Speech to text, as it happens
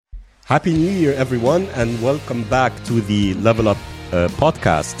Happy New Year, everyone, and welcome back to the Level Up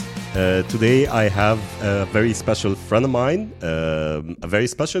podcast. Today, I have a very special friend of mine, a very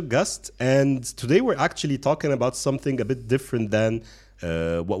special guest, and today we're actually talking about something a bit different than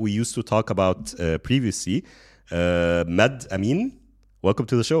what we used to talk about previously. Amin, welcome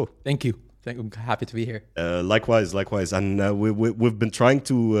to the show. Thank you. I'm happy to be here. Likewise. And we've been trying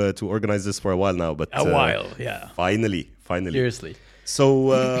to organize this for a while now, but Yeah. Finally. Seriously.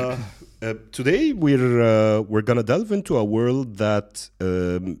 So today we're gonna delve into a world that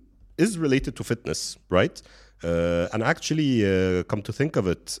is related to fitness, right? And actually, come to think of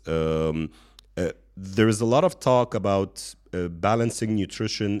it, there is a lot of talk about balancing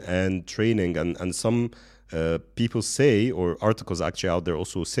nutrition and training, and some people say, or articles actually out there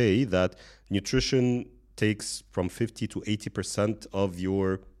also say, that nutrition takes from 50 to 80% of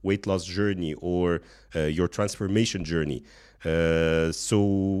your weight loss journey or your transformation journey.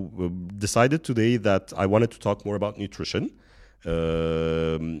 So decided today that I wanted to talk more about nutrition.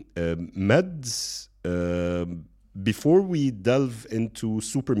 Meds, before we delve into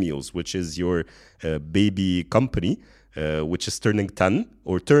Super Meals, which is your baby company, which is turning 10,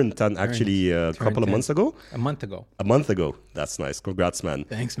 or turned 10 actually a couple of months ago. A month ago. That's nice. Congrats, man.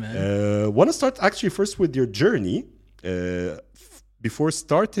 Thanks, man. Want to start actually first with your journey before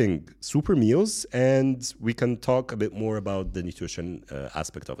starting Super Meals, and we can talk a bit more about the nutrition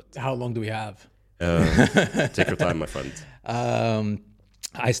aspect of it. How long do we have? Take your time, my friend.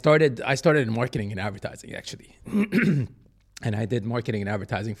 I started in marketing and advertising, actually. And I did marketing and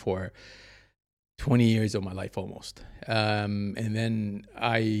advertising for 20 years of my life almost. And then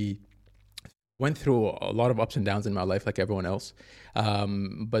I went through a lot of ups and downs in my life like everyone else.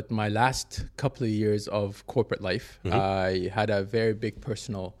 But my last couple of years of corporate life, I had a very big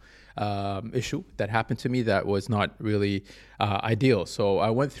personal issue that happened to me that was not really ideal. So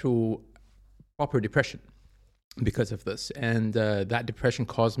I went through proper depression because of this. And that depression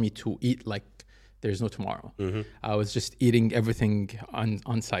caused me to eat like there's no tomorrow. I was just eating everything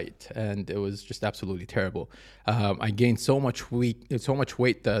on site, and it was just absolutely terrible. I gained so much weight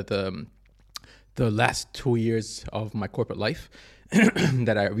the last 2 years of my corporate life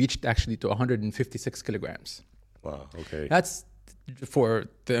that I reached actually to 156 kilograms. Wow, okay. That's, for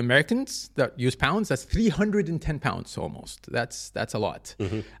the Americans that use pounds, that's 310 pounds almost. That's a lot.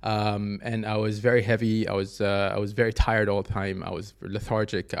 And I was very heavy. I was very tired all the time. I was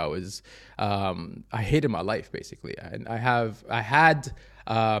lethargic. I hated my life basically. And I had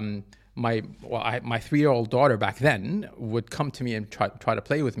my 3-year-old daughter back then would come to me and try to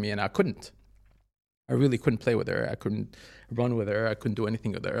play with me, and I couldn't. I really couldn't play with her. I couldn't run with her. I couldn't do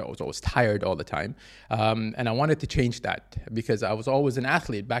anything with her. I was always tired all the time. And I wanted to change that because I was always an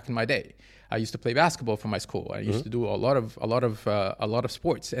athlete back in my day. I used to play basketball for my school. I used to do a lot of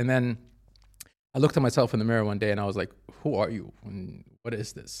sports. And then I looked at myself in the mirror one day and I was like, who are you? And what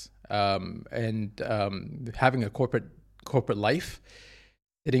is this? Having a corporate life,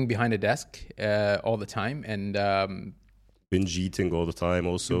 sitting behind a desk all the time, and binge eating all the time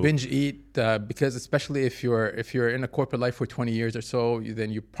also. Binge eat because especially if you're in a corporate life for 20 years or so, then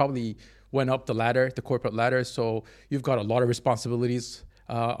you probably went up the corporate ladder. So you've got a lot of responsibilities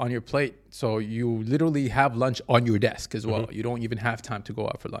on your plate. So you literally have lunch on your desk as well. You don't even have time to go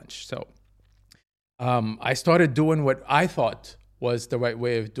out for lunch. So I started doing what I thought was the right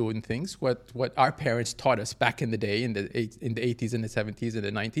way of doing things, what our parents taught us back in the day, in the 80s and the 70s and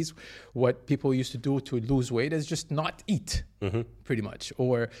the 90s. What people used to do to lose weight is just not eat, pretty much,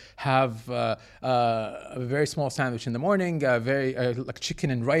 or have a very small sandwich in the morning, like chicken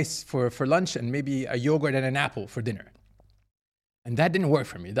and rice for lunch, and maybe a yogurt and an apple for dinner. And that didn't work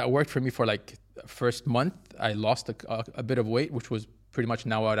for me. That worked for me for like the first month. I lost a bit of weight, which was pretty much,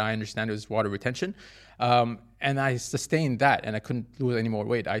 now what I understand, is water retention. And I sustained that, and I couldn't lose any more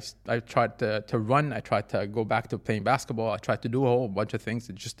weight. I tried to run. I tried to go back to playing basketball. I tried to do a whole bunch of things.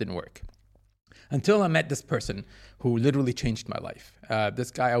 It just didn't work. Until I met this person who literally changed my life.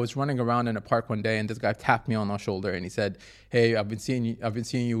 This guy, I was running around in a park one day, and this guy tapped me on my shoulder, and he said, "Hey, I've been seeing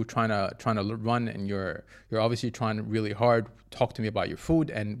you trying to run, and you're obviously trying really hard. Talk to me about your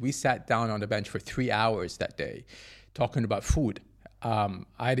food." And we sat down on the bench for 3 hours that day, talking about food.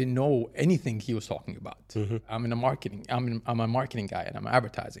 I didn't know anything he was talking about. I'm a marketing guy, and I'm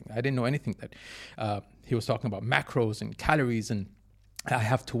advertising. I didn't know anything that he was talking about, macros and calories, and I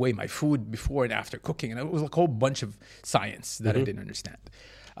have to weigh my food before and after cooking. And it was like a whole bunch of science that I didn't understand.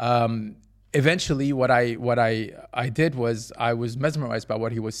 Eventually, what I did was I was mesmerized by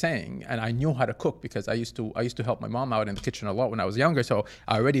what he was saying, and I knew how to cook because I used to help my mom out in the kitchen a lot when I was younger. So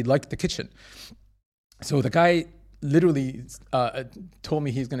I already liked the kitchen. So the guy literally told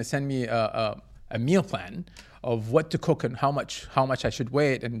me he's going to send me a meal plan of what to cook and how much I should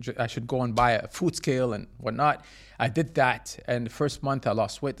weigh it, and I should go and buy a food scale and whatnot. I did that, and the first month I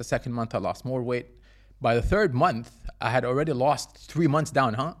lost weight. The second month I lost more weight. By the third month, I had already lost 3 months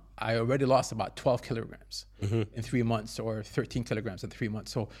down, I already lost about 12 kilograms in 3 months, or 13 kilograms in 3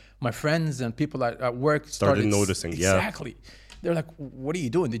 months. So my friends and people at work started noticing. Exactly. They're like, what are you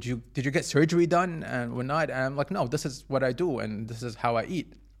doing? Did you get surgery done and whatnot? And I'm like, no, this is what I do and this is how I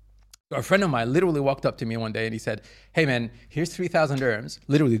eat. So a friend of mine literally walked up to me one day and he said, hey man, here's 3,000 dirhams.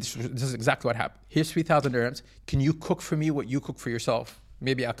 Literally, this is exactly what happened. Here's 3,000 dirhams. Can you cook for me what you cook for yourself?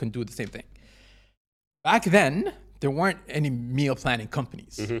 Maybe I can do the same thing. Back then, there weren't any meal planning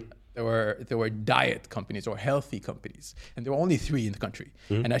companies. There were diet companies or healthy companies, and there were only 3 in the country.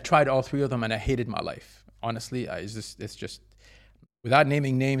 And I tried all 3 of them, and I hated my life. Honestly, it's just without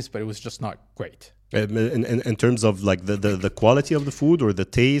naming names, but it was just not great. In terms of like the quality of the food or the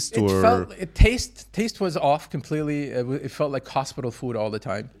taste, taste was off completely. It felt like hospital food all the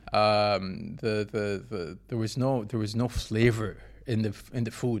time. There was no flavor in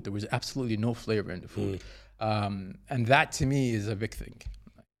the food. There was absolutely no flavor in the food. And that to me is a big thing.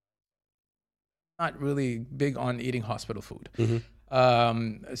 Not really big on eating hospital food.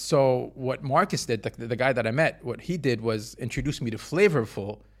 So what Marcus did, the guy that I met, what he did was introduce me to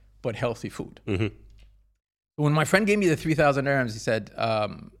flavorful but healthy food. When my friend gave me the 3,000 dirhams, he said,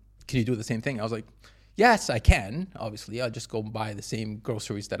 can you do the same thing? I was like, yes, I can. Obviously, I'll just go buy the same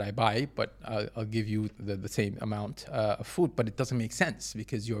groceries that I buy, but I'll give you the same amount of food. But it doesn't make sense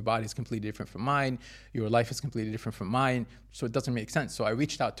because your body is completely different from mine. Your life is completely different from mine. So it doesn't make sense. So I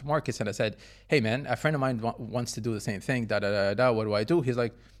reached out to Marcus and I said, hey, man, a friend of mine wants to do the same thing. What do I do? He's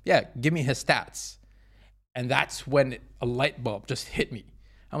like, yeah, give me his stats. And that's when a light bulb just hit me.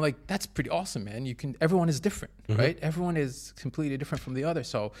 I'm like, that's pretty awesome, man. Everyone is different, right? Everyone is completely different from the other.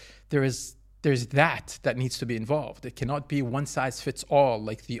 So there's that needs to be involved. It cannot be one size fits all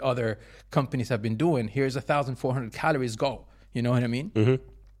like the other companies have been doing. Here's 1,400 calories, go. You know what I mean?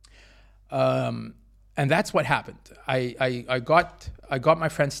 And that's what happened. I got my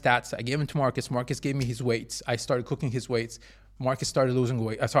friend's stats. I gave them to Marcus. Marcus gave me his weights. I started cooking his weights. Marcus started losing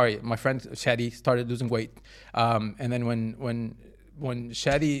weight. My friend Shadi started losing weight. And then when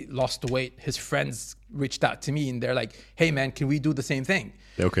Shadi lost the weight, his friends reached out to me and they're like, hey man, can we do the same thing?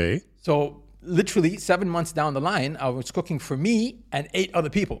 Okay. So literally 7 months down the line, I was cooking for me and 8 other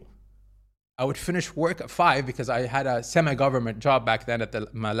people. I would finish work at 5 because I had a semi-government job back then.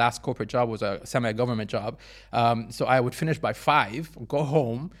 My last corporate job was a semi-government job. So I would finish by 5, go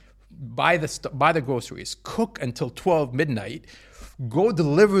home, buy the groceries, cook until 12 midnight, go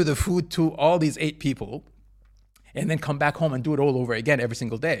deliver the food to all these 8 people, and then come back home and do it all over again every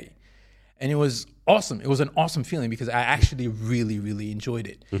single day. And it was awesome. It was an awesome feeling because I actually really, really enjoyed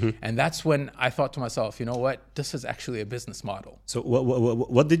it. And that's when I thought to myself, you know what? This is actually a business model. So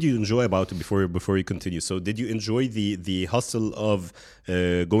what did you enjoy about it before you continue? So did you enjoy the hustle of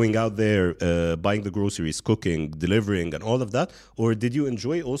going out there, buying the groceries, cooking, delivering, and all of that? Or did you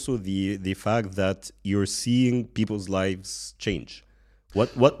enjoy also the fact that you're seeing people's lives change?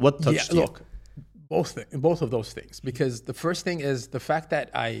 What touched you? Look, both of those things, because the first thing is the fact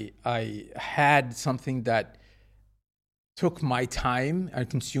that I had something that took my time and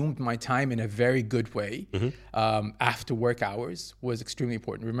consumed my time in a very good way after work hours was extremely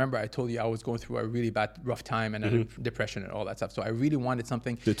important. Remember, I told you I was going through a really rough time and a depression and all that stuff. So I really wanted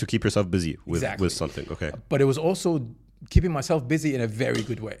something to keep yourself busy with something. Okay. But it was also keeping myself busy in a very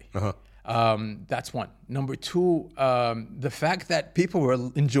good way. That's one. Number 2, the fact that people were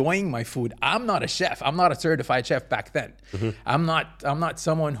enjoying my food. I'm not a chef. I'm not a certified chef back then. I'm not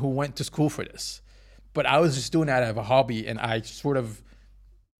someone who went to school for this, but I was just doing that out of a hobby, and I sort of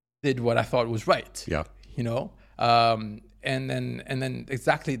did what I thought was right. Yeah. You know? And then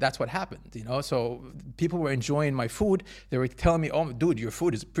exactly that's what happened, you know? So people were enjoying my food. They were telling me, oh, dude, your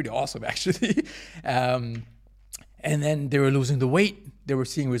food is pretty awesome, actually. And then they were losing the weight. They were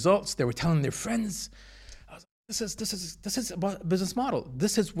seeing results. They were telling their friends. I was like, this is a business model.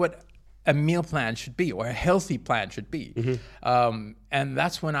 This is what a meal plan should be, or a healthy plan should be. And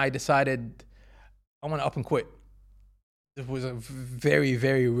that's when I decided I want to up and quit. It was a very,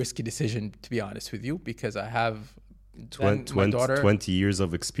 very risky decision, to be honest with you, because I have 20 years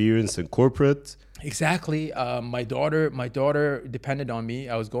of experience in corporate. Exactly. My daughter depended on me.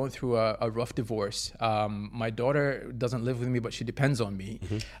 I was going through a rough divorce. My daughter doesn't live with me, but she depends on me.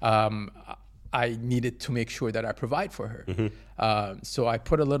 I needed to make sure that I provide for her. So I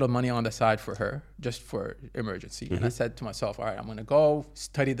put a little money on the side for her, just for emergency. And I said to myself, all right, I'm going to go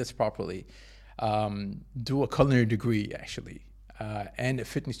study this properly. do a culinary degree actually, and a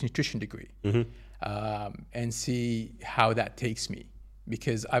fitness nutrition degree, and see how that takes me.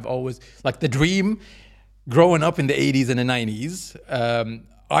 Because I've always, like, the dream growing up in the 80s and the 90s,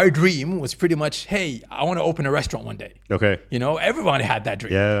 our dream was pretty much, hey, I want to open a restaurant one day. Okay. You know, everyone had that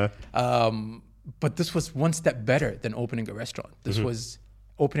dream. Yeah. But this was one step better than opening a restaurant. This was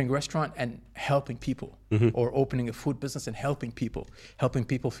opening a restaurant and helping people, or opening a food business and helping people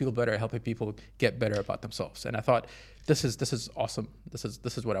feel better, helping people get better about themselves. And I thought, this is awesome. This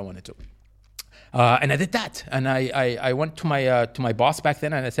is what I want to do. And I did that. And I went to my boss back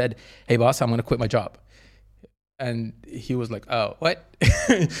then and I said, hey boss, I'm going to quit my job. And he was like, oh, what?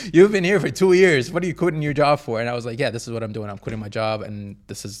 You've been here for 2 years. What are you quitting your job for? And I was like, yeah, this is what I'm doing. I'm quitting my job, and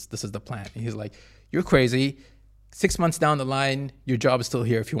this is the plan. And he's like, you're crazy. 6 months down the line, your job is still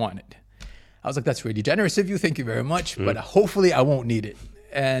here if you want it. I was like, that's really generous of you. Thank you very much. But hopefully I won't need it.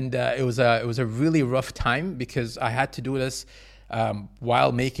 And it was a really rough time because I had to do this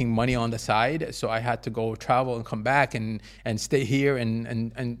while making money on the side. So I had to go travel and come back and stay here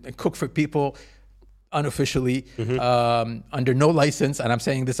and cook for people unofficially, under no license. And I'm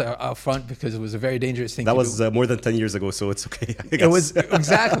saying this up front because it was a very dangerous thing that to was do. More than 10 years ago, so it's okay. It was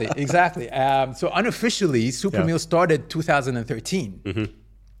exactly. So unofficially, Super Meal started 2013.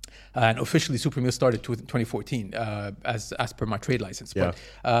 And officially, Super Meal started 2014, as per my trade license. Yeah.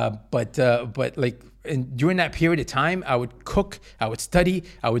 But like during that period of time, I would cook, I would study,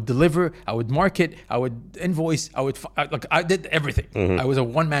 I would deliver, I would market, I would invoice, I did everything. I was a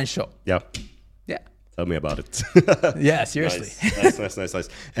one-man show. Yeah. Yeah. Tell me about it. Yeah, seriously. Nice.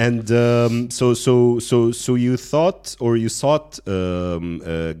 And so you thought, or you sought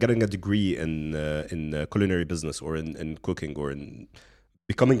getting a degree in culinary business, or in cooking, or in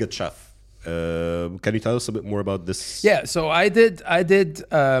becoming a chef. Can you tell us a bit more about this? Yeah, so I did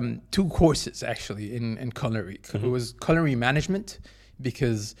 2 courses actually in culinary. It was culinary management,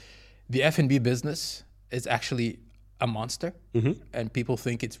 because the F&B business is actually a monster, and people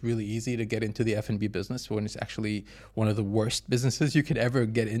think it's really easy to get into the F&B business when it's actually one of the worst businesses you could ever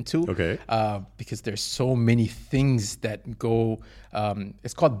get into. Okay. Because there's so many things that go.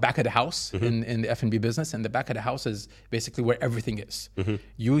 It's called back of the house in the F&B business, and the back of the house is basically where everything is.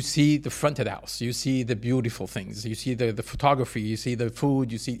 You see the front of the house, you see the beautiful things, you see the photography, you see the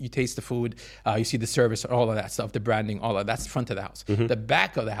food, you taste the food, you see the service, all of that stuff, the branding, all of that's front of the house. The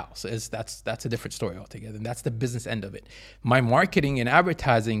back of the house is that's a different story altogether, and that's the business end of it. My marketing and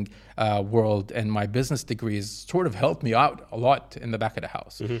advertising world and my business degrees sort of helped me out a lot in the back of the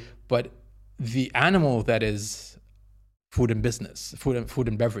house. But the animal that is food and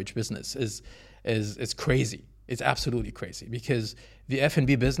beverage business is crazy. It's absolutely crazy, because the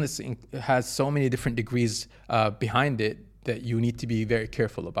F&B business has so many different degrees behind it that you need to be very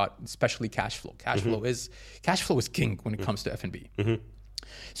careful about, especially cash flow. Cash flow is king when it comes to F&B.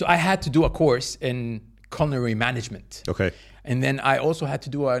 So I had to do a course in culinary management. Okay. And then I also had to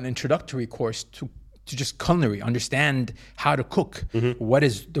do an introductory course to just culinary, understand how to cook, what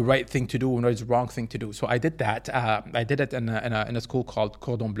is the right thing to do and what is the wrong thing to do. So I did that. I did it in a school called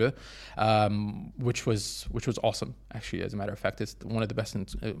Cordon Bleu, which was awesome. Actually, as a matter of fact, it's one of the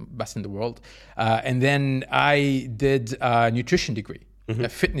best in the world. And then I did a nutrition degree. A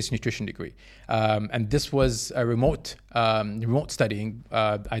fitness nutrition degree, and this was a remote studying.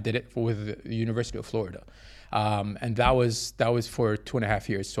 I did it with the University of Florida, and that was for 2.5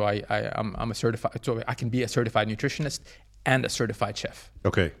 years. So I'm a certified. So I can be a certified nutritionist and a certified chef.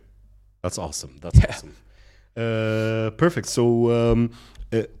 Okay, that's awesome. Awesome. Perfect. So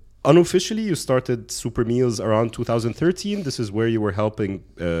unofficially, you started Super Meals around 2013. This is where you were helping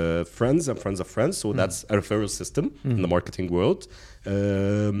friends and friends of friends. So that's a referral system in the marketing world.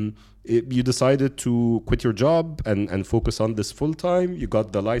 You decided to quit your job and focus on this full time. You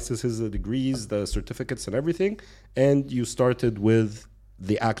got the licenses, the degrees, the certificates, and everything, and you started with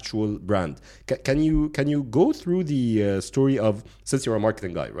the actual brand. Can you go through the story of, since you're a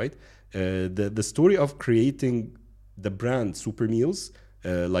marketing guy, right? The story of creating the brand Super Meals.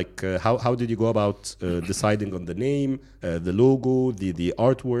 How did you go about deciding on the name, the logo, the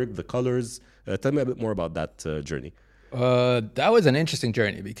artwork, the colors? Tell me a bit more about that journey. That was an interesting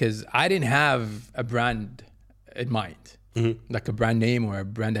journey because I didn't have a brand in mind, like a brand name or a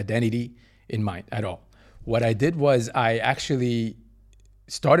brand identity in mind at all. What I did was I actually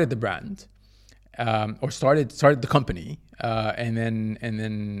started the brand, or started the company, and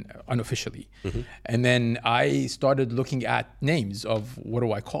then unofficially, and then I started looking at names of what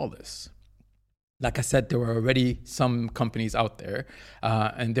do I call this. Like I said, there were already some companies out there,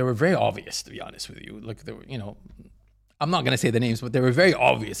 and they were very obvious, to be honest with you. Like they were, I'm not going to say the names, but they were very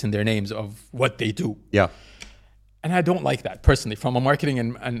obvious in their names of what they do. Yeah. And I don't like that personally. From a marketing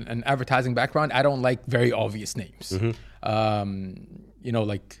and advertising background, I don't like very obvious names. You know,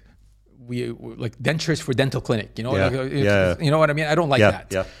 like like dentures for dental clinic. You know, you know what I mean. I don't like that.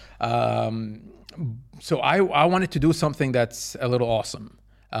 Yeah. So I wanted to do something that's a little awesome.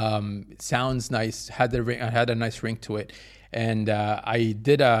 Sounds nice. Had a nice ring to it, and I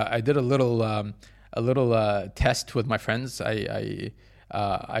did a little test with my friends.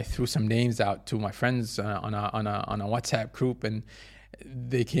 I threw some names out to my friends on a WhatsApp group, and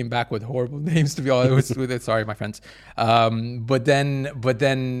they came back with horrible names, to be honest with it. Sorry, my friends. But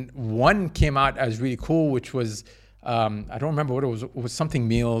then one came out as really cool, which was I don't remember what it was. It was something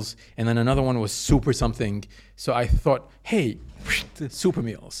meals, and then another one was super something. So I thought, hey, super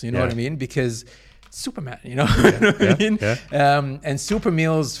meals. You know what I mean? Because Superman, you know what I mean? And super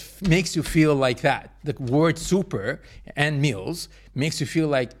meals makes you feel like that. The word super and meals makes you feel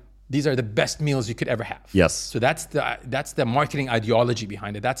like these are the best meals you could ever have. Yes. So that's the marketing ideology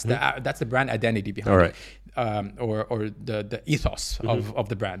behind it. That's the brand identity behind it. Or the ethos of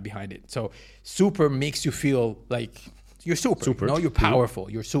the brand behind it. So super makes you feel like you're super. You know, you're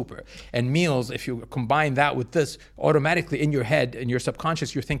powerful. You're super. And meals, if you combine that with this, automatically in your head, in your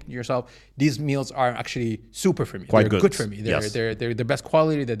subconscious, you're thinking to yourself, these meals are actually super for me. Quite they're good for me. They're the best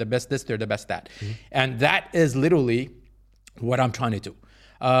quality. They're the best this. They're the best that. And that is literally what I'm trying to do.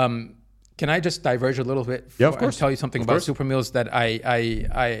 Can I just diverge a little bit? Yeah, of course. And tell you something about super meals that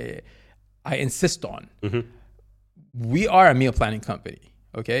I insist on. We are a meal planning company.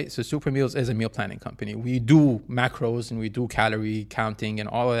 Okay, so Super Meals is a meal planning company. We do macros and we do calorie counting and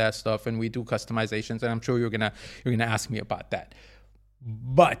all of that stuff, and we do customizations. And I'm sure you're gonna ask me about that.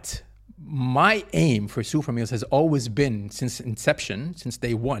 But my aim for Super Meals has always been, since inception, since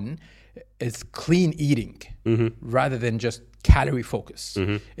day one, is clean eating rather than just calorie focus.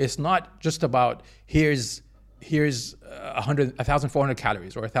 It's not just about here's 1,400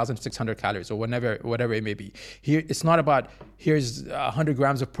 calories or 1,600 calories or whatever it may be. Here, it's not about here's 100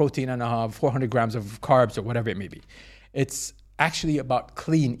 grams of protein and 400 grams of carbs or whatever it may be. It's actually about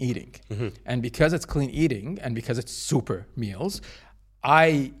clean eating. And because it's clean eating and because it's super meals,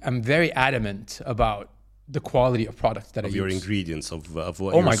 I am very adamant about the quality of products that I use. Your ingredients, of what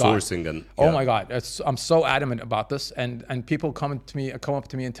you're sourcing. And oh my God, I'm so adamant about this. And people come up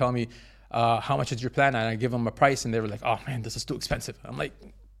to me and tell me, how much is your plan? And I give them a price, and they were like, "Oh man, this is too expensive." I'm like,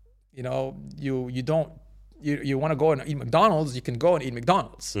 you know, you want to go and eat McDonald's, you can go and eat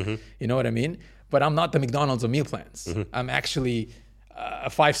McDonald's. You know what I mean? But I'm not the McDonald's of meal plans. I'm actually a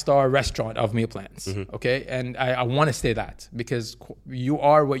 5-star restaurant of meal plans. Okay, and I want to stay that, because you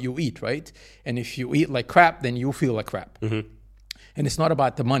are what you eat, right? And if you eat like crap, then you feel like crap. And it's not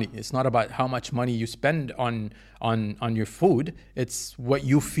about the money. It's not about how much money you spend on your food. It's what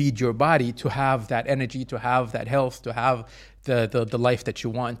you feed your body to have that energy, to have that health, to have the life that you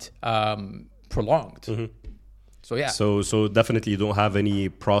want prolonged. So yeah. So definitely you don't have any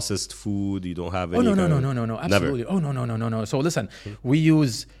processed food. You don't have any. No. Absolutely. Never. No. So listen, we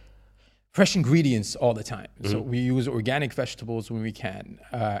use fresh ingredients all the time. So we use organic vegetables when we can,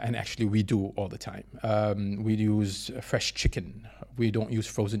 and actually we do all the time. We use fresh chicken. We don't use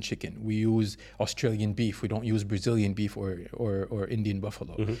frozen chicken. We use Australian beef. We don't use Brazilian beef or Indian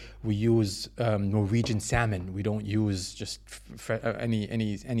buffalo. We use Norwegian salmon. We don't use just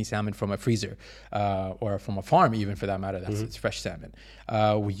any salmon from a freezer or from a farm, even for that matter. It's fresh salmon.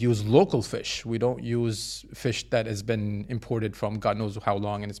 We use local fish. We don't use fish that has been imported from God knows how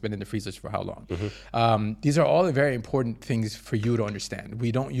long and it's been in the freezers for how long. These are all very important things for you to understand.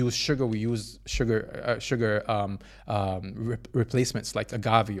 We don't use sugar. We use sugar replacements like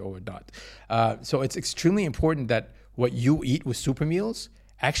agave or whatnot. So it's extremely important that what you eat with super meals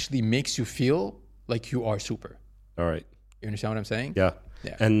actually makes you feel like you are super. All right. You understand what I'm saying? Yeah.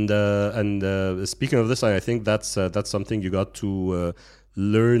 And speaking of this, I think that's something you got to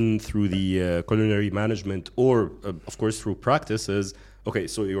learn through the culinary management, or of course through practice. Is okay,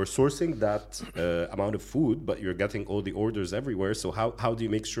 so you're sourcing that amount of food, but you're getting all the orders everywhere. So how do you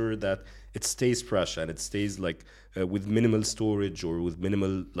make sure that it stays fresh and it stays like with minimal storage or with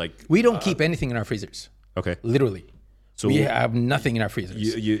minimal like? We don't keep anything in our freezers. Okay. Literally. So we have nothing in our freezers.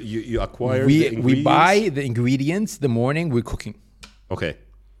 You acquire the ingredients? We buy the ingredients the morning we're cooking. Okay.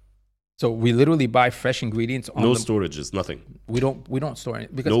 So we literally buy fresh ingredients. No storages, nothing. We don't store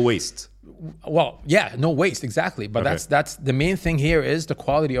it because no waste. Well, yeah, no waste, exactly. But that's the main thing here is the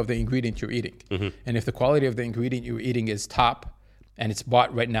quality of the ingredient you're eating. And if the quality of the ingredient you're eating is top, and it's bought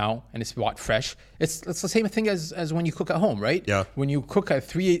right now and it's bought fresh, it's the same thing as when you cook at home, right? Yeah. When you cook a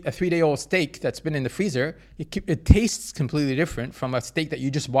 3-day-old steak that's been in the freezer, it tastes completely different from a steak that you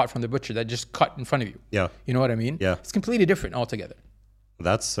just bought from the butcher that just cut in front of you. Yeah. You know what I mean? Yeah. It's completely different altogether.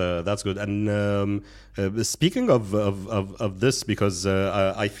 That's good. And speaking of this, because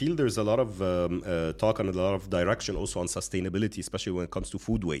I feel there's a lot of talk and a lot of direction also on sustainability, especially when it comes to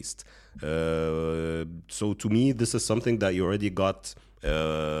food waste. So to me, this is something that you already got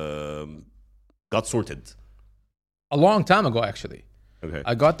sorted. A long time ago, actually. Okay.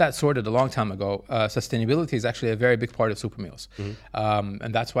 I got that sorted a long time ago. Sustainability is actually a very big part of super meals,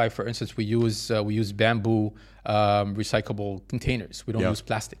 and that's why, for instance, we use bamboo recyclable containers. We don't use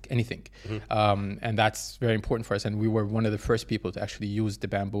plastic, anything, and that's very important for us. And we were one of the first people to actually use the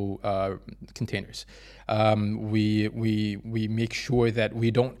bamboo containers. We make sure that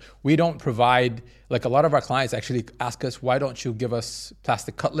we don't provide, like, a lot of our clients actually ask us, why don't you give us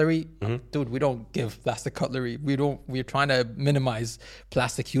plastic cutlery? Dude, we don't give plastic cutlery. We're trying to minimize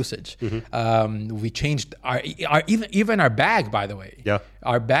plastic usage. We changed our even our bag, by the way. Yeah.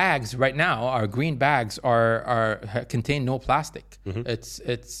 Our bags right now, our green bags contain no plastic.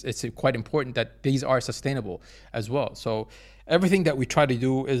 It's quite important that these are sustainable as well. So everything that we try to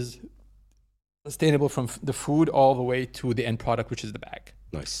do is sustainable, from the food all the way to the end product, which is the bag.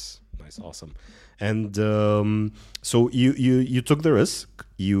 Nice, awesome. And so you took the risk.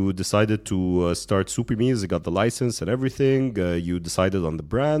 You decided to start Super Meals. You got the license and everything. You decided on the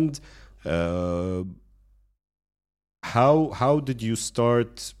brand. How did you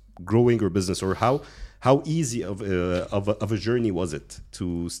start growing your business, or how easy of a journey was it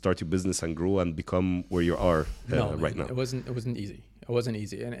to start your business and grow and become where you are right now? It wasn't easy. It wasn't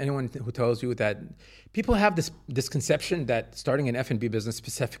easy. And anyone who tells you that, people have this conception that starting an F&B business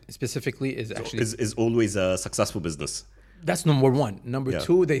specifically is actually is always a successful business. That's number one. Number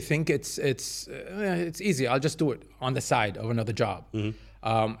two, they think it's easy. I'll just do it on the side of another job.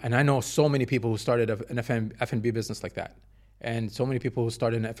 And I know so many people who started an F&B business like that. And so many people who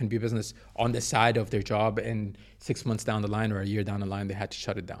started an F&B business on the side of their job, and 6 months down the line or a year down the line, they had to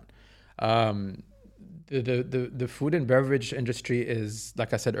shut it down. The food and beverage industry is,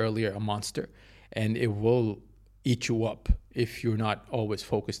 like I said earlier, a monster, and it will eat you up if you're not always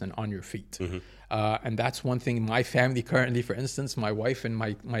focused and on your feet. And that's one thing my family currently, for instance, my wife and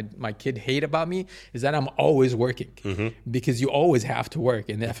my kid hate about me, is that I'm always working, because you always have to work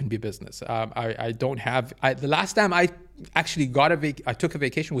in the F&B business. The last time I actually I took a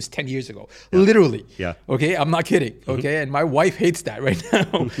vacation was 10 years ago, literally. Yeah. Okay. I'm not kidding. Okay. And my wife hates that right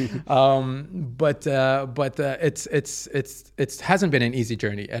now. But it hasn't been an easy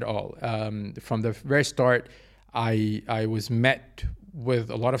journey at all. From the very start, I was met with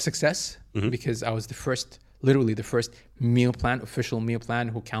a lot of success, because I was literally the first official meal plan,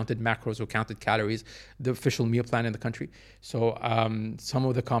 who counted macros, who counted calories, the official meal plan in the country. So some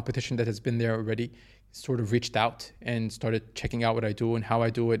of the competition that has been there already sort of reached out and started checking out what I do and how I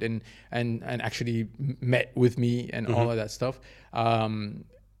do it, and actually met with me and all of that stuff.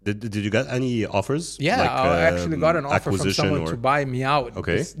 Did you get any offers? Yeah, I actually got an offer from someone to buy me out.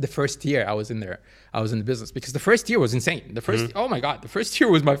 Okay. The first year I was in there, I was in the business, because the first year was insane. Oh my God, the first year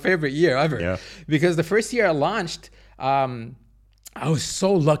was my favorite year ever. Yeah. Because the first year I launched, I was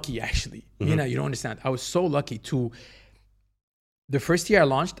so lucky, actually. You don't understand. I was so lucky the first year I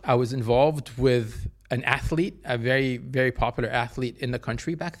launched, I was involved with an athlete, a very, very popular athlete in the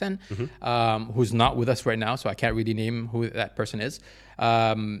country back then, who's not with us right now, so I can't really name who that person is.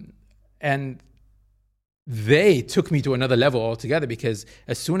 And they took me to another level altogether, because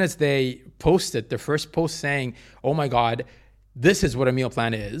as soon as they posted their first post saying, oh my God, this is what a meal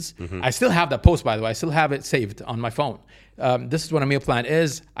plan is. I still have that post, by the way. I still have it saved on my phone. This is what a meal plan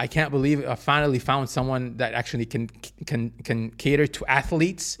is. I can't believe I finally found someone that actually can cater to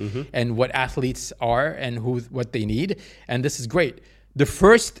athletes and what athletes are and what they need. And this is great. The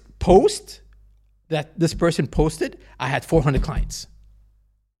first post that this person posted, I had 400 clients.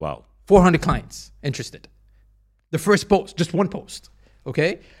 Wow. 400 clients interested. The first post, just one post.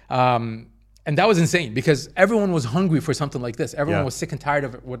 Okay. And that was insane, because everyone was hungry for something like this. Everyone was sick and tired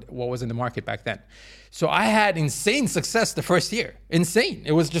of what was in the market back then. So I had insane success the first year. Insane.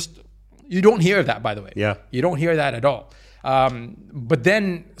 It was just, you don't hear that, by the way. Yeah. You don't hear that at all. But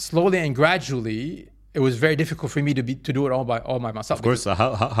then slowly and gradually, it was very difficult for me to do it all by myself. Of course.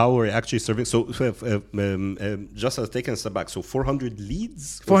 How are you actually serving? So just taking a step back. So 400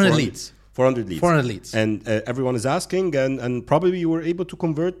 leads? 400 leads. 400 leads. 400 leads. And everyone is asking, and probably you were able to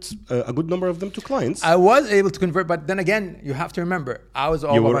convert a good number of them to clients. I was able to convert, but then again, you have to remember, I was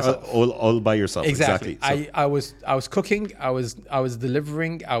all by myself. All by yourself. Exactly. So, I was cooking, I was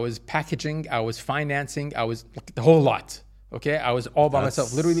delivering, I was packaging, I was financing, I was the whole lot. Okay, I was all by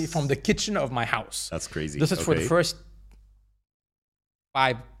myself, literally from the kitchen of my house. That's crazy. This is for the first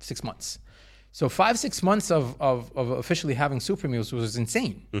 5-6 months. So 5-6 months of officially having Super Meals was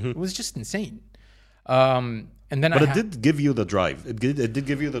insane. It was just insane. And then it did give you the drive. It did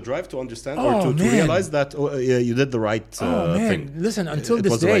give you the drive to understand to realize that you did the right thing. Listen, until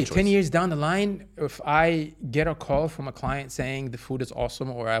this day, 10 years down the line, if I get a call from a client saying the food is awesome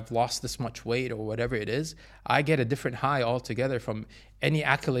or I've lost this much weight or whatever it is, I get a different high altogether from any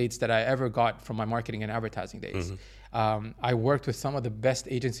accolades that I ever got from my marketing and advertising days. I worked with some of the best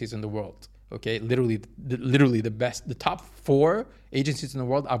agencies in the world. Okay, literally the best, the top 4 agencies in the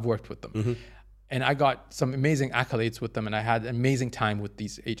world. I've worked with them. And I got some amazing accolades with them, and I had an amazing time with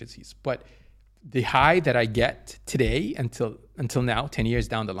these agencies. But the high that I get today until now, 10 years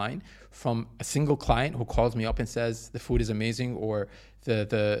down the line, from a single client who calls me up and says the food is amazing, or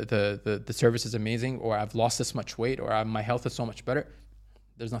the service is amazing, or I've lost this much weight, or my health is so much better,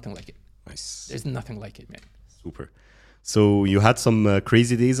 there's nothing like it. Nice. There's nothing like it, man. Super. So you had some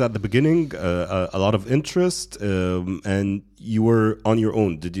crazy days at the beginning, a lot of interest, and you were on your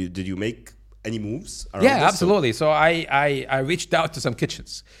own. Did you make any moves around this? Absolutely. So I reached out to some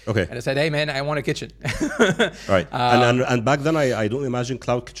kitchens. Okay. And I said, hey man, I want a kitchen. Right. And back then I don't imagine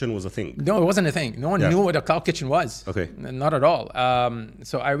cloud kitchen was a thing. No, it wasn't a thing. No one knew what a cloud kitchen was. Okay. Not at all.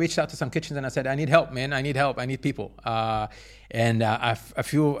 So I reached out to some kitchens and I said, I need help, man. I need help. I need people. And a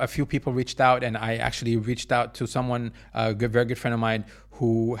few people reached out, and I actually reached out to someone, very good friend of mine,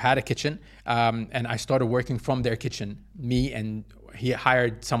 who had a kitchen. And I started working from their kitchen, and he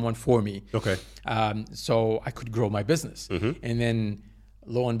hired someone for me. Okay. So I could grow my business. And then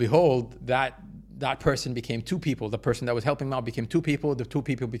lo and behold, that person became 2 people. The person that was helping me out became 2 people. The 2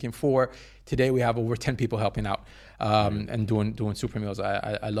 people became 4. Today we have over 10 people helping out and doing Super Meals.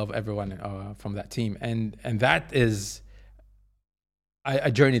 I love everyone from that team. And that is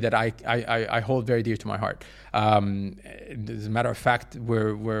a journey that I hold very dear to my heart. As a matter of fact,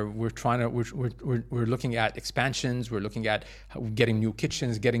 we're looking at expansions. We're looking at getting new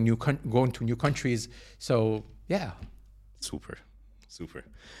kitchens, going to new countries. So yeah, super.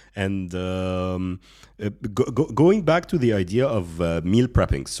 And going back to the idea of meal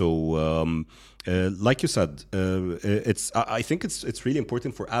prepping. So like you said, I think it's really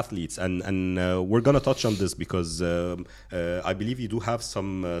important for athletes, and we're gonna touch on this because I believe you do have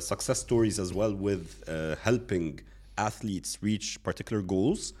some success stories as well with helping athletes reach particular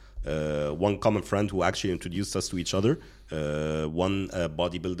goals. One common friend who actually introduced us to each other won a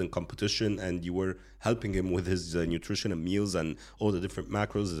bodybuilding competition, and you were helping him with his nutrition and meals and all the different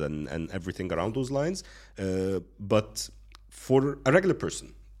macros and everything around those lines. But for a regular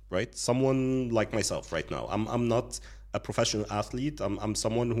person, right? Someone like myself right now, I'm not a professional athlete. I'm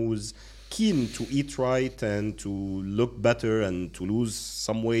someone who's keen to eat right and to look better and to lose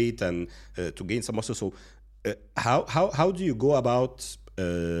some weight and to gain some muscle. So how do you go about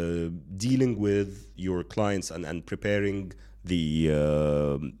dealing with your clients and preparing the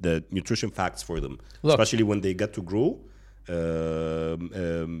nutrition facts for them? Look, especially when they get to grow.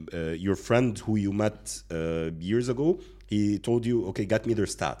 Your friend who you met years ago, he told you, okay, get me their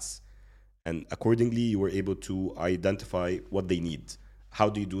stats. And accordingly, you were able to identify what they need. How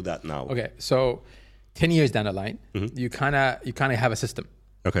do you do that now? Okay, so 10 years down the line, you kind of have a system.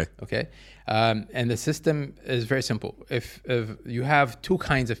 Okay. And the system is very simple. If you have 2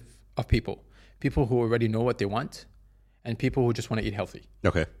 kinds of people who already know what they want, and people who just want to eat healthy.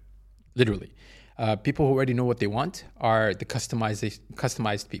 Okay. Literally. People who already know what they want are the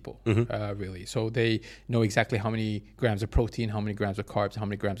customized people, really. So they know exactly how many grams of protein, how many grams of carbs, how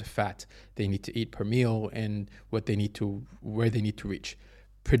many grams of fat they need to eat per meal, and where they need to reach.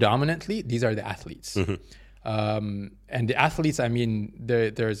 Predominantly, these are the athletes. And the athletes, I mean,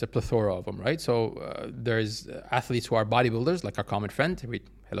 there's a plethora of them, right? So there's athletes who are bodybuilders, like our common friend.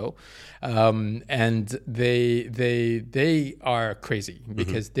 Hello. And they are crazy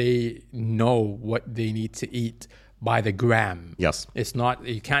because they know what they need to eat by the gram. Yes. It's not,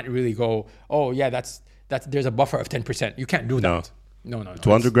 you can't really go, oh yeah, there's a buffer of 10%. You can't do that. No.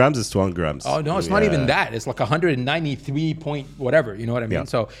 200 grams is 200 grams. Oh no, it's not even that. It's like 193 point whatever. You know what I mean? Yeah.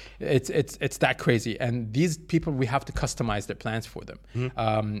 So it's that crazy. And these people, we have to customize their plans for them,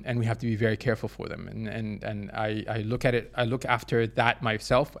 and we have to be very careful for them. And I look at it. I look after that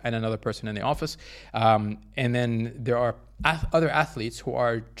myself and another person in the office. And then there are other athletes who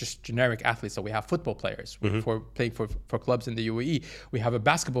are just generic athletes. So we have football players for playing for clubs in the UAE. We have a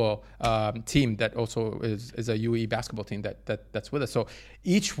basketball team that also is a UAE basketball team that's with us. So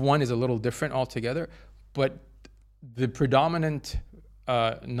each one is a little different altogether, but the predominant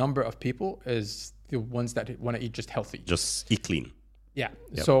number of people is the ones that want to eat just healthy. Just eat clean. Yeah.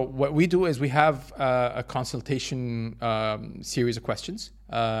 Yep. So what we do is we have a consultation series of questions.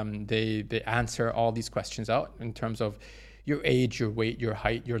 They answer all these questions out in terms of your age, your weight, your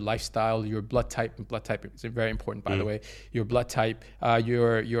height, your lifestyle, your blood type. And blood type is very important, by the way. Your blood type,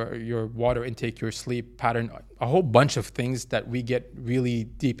 your water intake, your sleep pattern, a whole bunch of things that we get really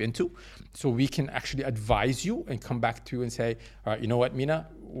deep into. So we can actually advise you and come back to you and say, all right, you know what, Mina,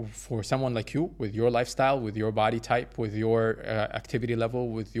 for someone like you, with your lifestyle, with your body type, with your activity level,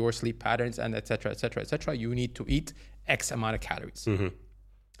 with your sleep patterns, and et cetera, you need to eat X amount of calories.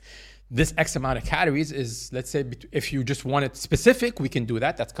 This X amount of calories is, let's say, if you just want it specific, we can do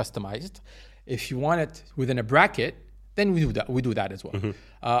that. That's customized. If you want it within a bracket, then we do that. We do that as well.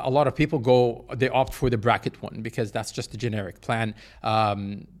 A lot of people they opt for the bracket one because that's just the generic plan,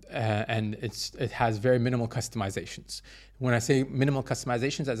 and it has very minimal customizations. When I say minimal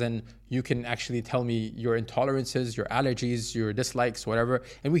customizations, as in you can actually tell me your intolerances, your allergies, your dislikes, whatever,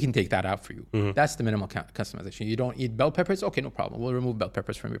 and we can take that out for you. That's the minimal customization. You don't eat bell peppers? Okay, no problem. We'll remove bell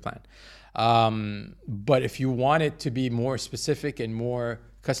peppers from your plan. But if you want it to be more specific and more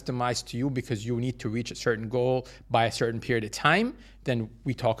customized to you because you need to reach a certain goal by a certain period of time, then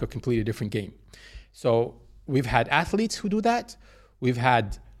we talk a completely different game. So we've had athletes who do that. We've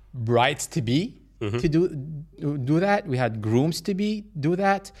had brides-to-be to do that. We had grooms-to-be do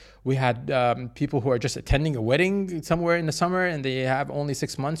that. We had people who are just attending a wedding somewhere in the summer and they have only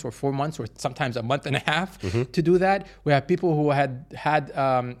 6 months or 4 months or sometimes a month and a half to do that. We have people who had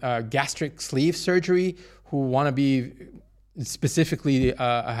gastric sleeve surgery who want to be specifically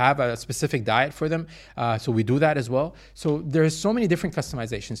have a specific diet for them. So we do that as well. So there's so many different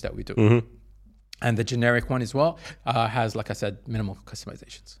customizations that we do. And the generic one as well has, like I said, minimal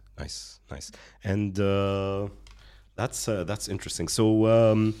customizations. Nice. And that's interesting.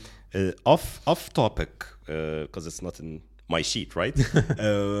 So off topic, because it's not in my sheet, right?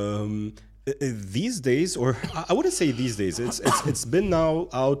 These days, or I wouldn't say these days, it's been now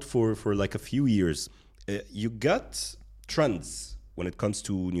out for like a few years. You got trends when it comes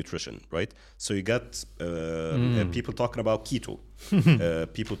to nutrition, right? So you got people talking about keto,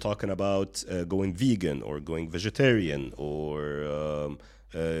 people talking about going vegan or going vegetarian or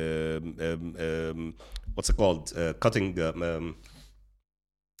what's it called? Cutting.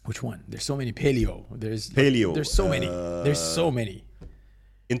 Which one? There's so many. Paleo. There's so many. There's so many.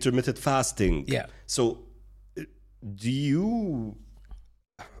 Intermittent fasting. Yeah. So do you,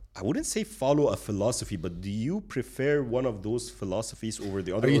 I wouldn't say follow a philosophy, but do you prefer one of those philosophies over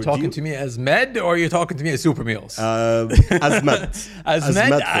the other? Are you talking to me as med or are you talking to me as super meals? As med. As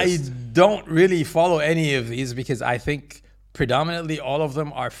med, I don't really follow any of these because I think predominantly all of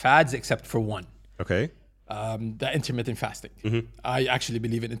them are fads except for one. Okay. The intermittent fasting. I actually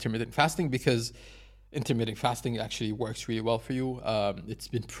believe in intermittent fasting because intermittent fasting actually works really well for you. It's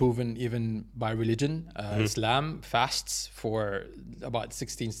been proven even by religion. Islam fasts for about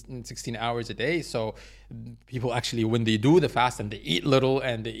 16 hours a day. So people actually, when they do the fast and they eat little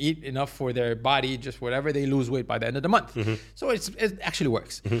and they eat enough for their body, just whatever, they lose weight by the end of the month. So it actually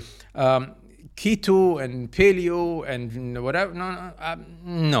works. Keto and paleo and whatever,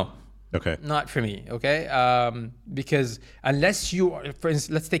 no. Okay. Not for me, okay? Because unless you are, for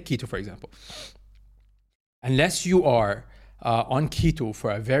instance, let's take keto, for example. Unless you are on keto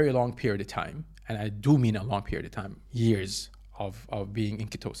for a very long period of time, and I do mean a long period of time, years of being in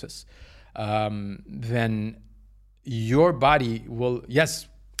ketosis, then your body will, yes,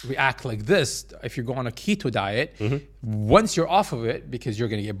 react like this if you go on a keto diet. Once you're off of it, because you're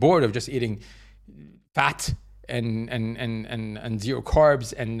going to get bored of just eating fat and zero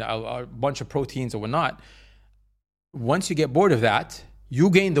carbs and a bunch of proteins or whatnot, once you get bored of that,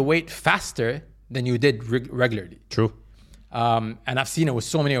 you gain the weight faster than you did regularly. True. And I've seen it with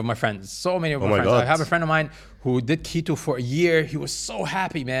so many of my friends. God. I have a friend of mine who did keto for a year. He was so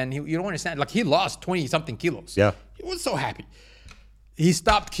happy, man. You don't understand. Like, he lost 20-something kilos. Yeah. He was so happy. He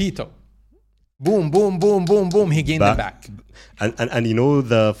stopped keto. Boom, boom, boom, boom, boom. He gained them back. And you know,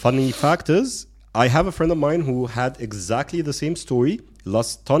 the funny fact is, I have a friend of mine who had exactly the same story.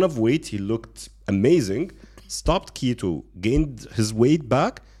 Lost a ton of weight. He looked amazing. Stopped keto. Gained his weight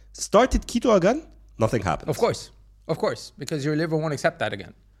back. Started keto again. Nothing happened. Of course, because your liver won't accept that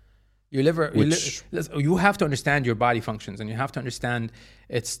again. Your liver, you have to understand your body functions, and you have to understand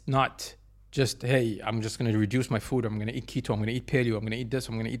it's not just, hey, I'm just going to reduce my food. I'm going to eat keto. I'm going to eat paleo. I'm going to eat this.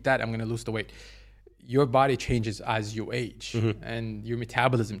 I'm going to eat that. I'm going to lose the weight. Your body changes as you age, and your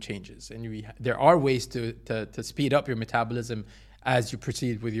metabolism changes. And there are ways to speed up your metabolism as you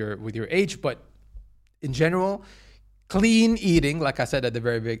proceed with your age. But in general, clean eating, like I said at the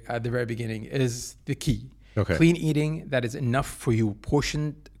very beginning, is the key. Okay. Clean eating that is enough for you,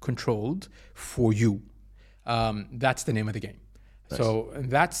 portion controlled for you. That's the name of the game. Nice. So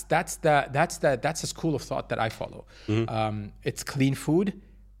that's a school of thought that I follow. It's clean food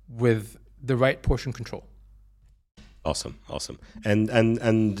with the right portion control. Awesome.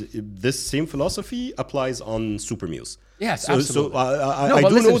 And this same philosophy applies on super meals. Yes, absolutely. So I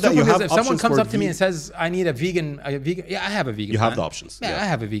do know that you have if options. Someone comes up to me and says, "I need a vegan," yeah, I have a vegan. You plan. have the options. Yeah, I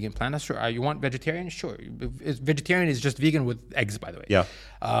have a vegan plan. That's sure. You want vegetarian? Sure. Vegetarian is just vegan with eggs, by the way. Yeah.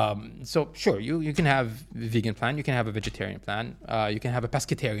 So sure, you can have a vegan plan. You can have a vegetarian plan. You can have a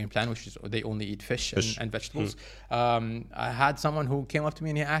pescatarian plan, which is they only eat fish. And vegetables. I had someone who came up to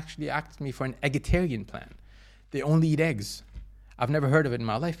me and he actually asked me for an eggetarian plan. They only eat eggs. I've never heard of it in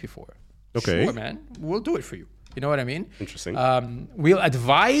my life before. Okay. Sure, man. We'll do it for you. You know what I mean? Interesting. We'll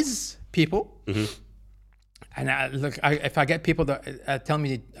advise people. And if I get people that tell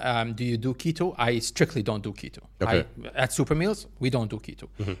me, do you do keto? I strictly don't do keto. Okay. At Super Meals, we don't do keto.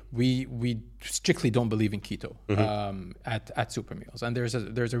 We strictly don't believe in keto at Super Meals. And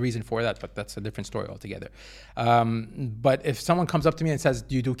there's a reason for that, but that's a different story altogether. But if someone comes up to me and says,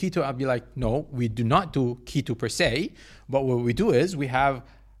 do you do keto? I'll be like, no, we do not do keto per se. But what we do is we have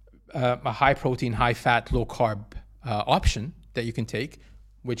a high protein, high fat, low carb option that you can take,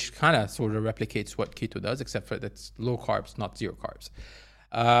 which kind of sort of replicates what keto does, except for that's low carbs, not zero carbs.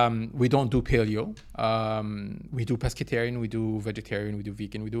 We don't do paleo. We do pescatarian, we do vegetarian, we do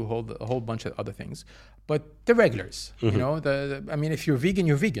vegan, we do a whole bunch of other things. But the regulars, you know, I mean, if you're vegan,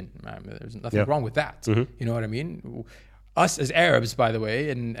 you're vegan. There's nothing wrong with that. You know what I mean? Us as Arabs, by the way,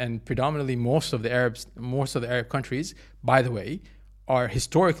 and predominantly most of the Arab countries, by the way, are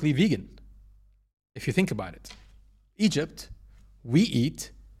historically vegan. If you think about it. Egypt, we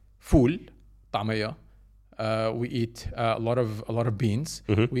eat ful, tamaya. We eat a lot of beans.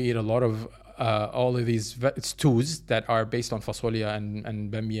 We eat a lot of all of these stews that are based on fasolia and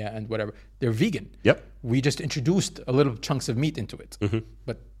bamia and whatever. They're vegan. Yep. We just introduced a little chunks of meat into it.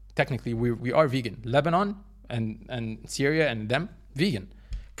 But technically we are vegan. Lebanon and Syria and them, vegan.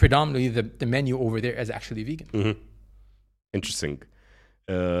 Predominantly the menu over there is actually vegan. Interesting.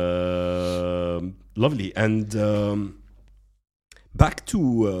 Lovely. And back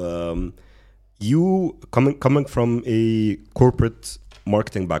to you coming from a corporate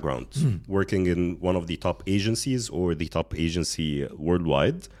marketing background, working in one of the top agencies or the top agency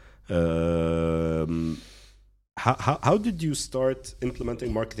worldwide. How did you start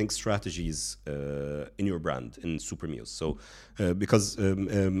implementing marketing strategies in your brand, in Super Meals? So, because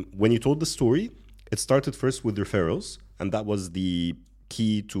when you told the story, it started first with referrals, and that was the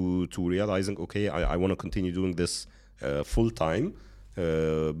key to realizing, okay, I want to continue doing this full time.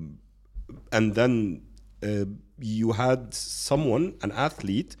 And then you had someone, an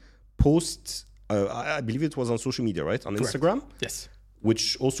athlete, post, I believe it was on social media, right? On Correct. Instagram? Yes.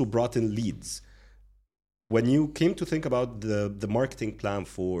 Which also brought in leads. When you came to think about the marketing plan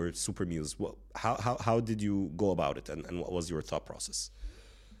for Super Meals, how did you go about it, and what was your thought process?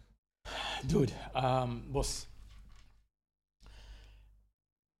 Dude, boss.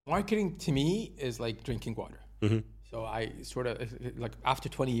 Marketing to me is like drinking water. So I sort of, like, after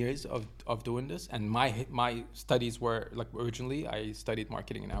 20 years of doing this, and my studies were, like, originally I studied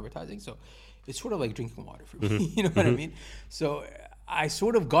marketing and advertising, so it's sort of like drinking water for me. You know what I mean? So I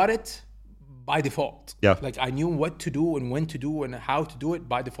sort of got it by default. Yeah. Like, I knew what to do and when to do and how to do it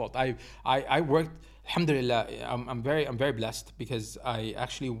by default. I worked, alhamdulillah, I'm very blessed, because I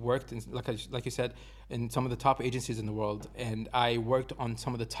actually worked in, like you said, in some of the top agencies in the world, and I worked on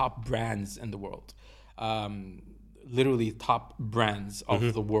some of the top brands in the world. Literally top brands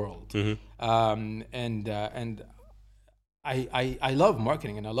of the world. And I love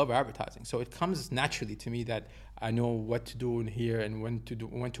marketing and I love advertising. So it comes naturally to me that I know what to do in here and when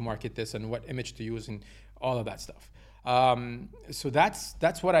to market this and what image to use and all of that stuff. So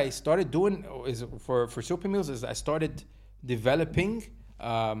that's what I started doing is for Super Meals, is I started developing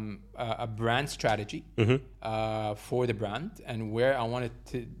a brand strategy for the brand and where I wanted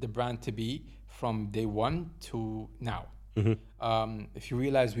the brand to be from day one to now. If you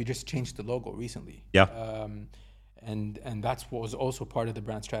realize, we just changed the logo recently. Yeah. And that's what was also part of the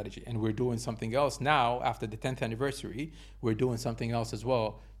brand strategy. And we're doing something else now after the 10th anniversary. We're doing something else as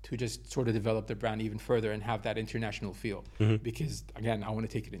well to just sort of develop the brand even further and have that international feel. Because again, I want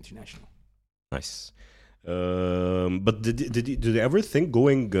to take it international. Nice. But did you ever think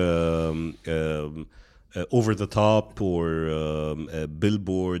going over the top or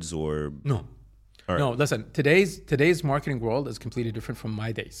billboards or? No. All right. No, listen, today's marketing world is completely different from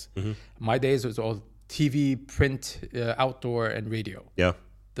my days. My days was all TV, print, outdoor, and radio. Yeah.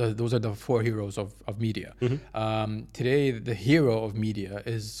 Those are the four heroes of media. Today, the hero of media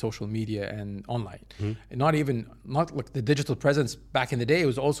is social media and online. Not like the digital presence back in the day. It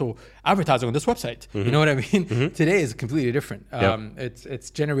was also advertising on this website. You know what I mean? Today is completely different. It's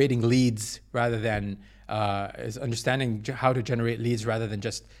generating leads rather than is understanding how to generate leads rather than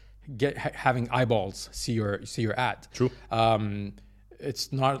just having eyeballs see your ad. True.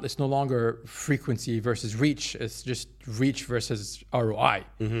 It's no longer frequency versus reach. It's just reach versus ROI.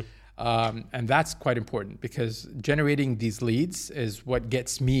 And that's quite important because generating these leads is what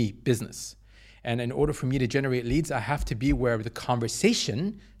gets me business. And in order for me to generate leads, I have to be where the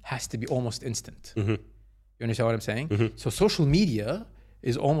conversation has to be almost instant. You understand what I'm saying? So social media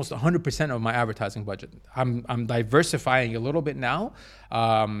is almost 100% of my advertising budget. I'm diversifying a little bit now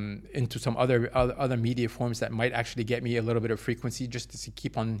into some other media forms that might actually get me a little bit of frequency just to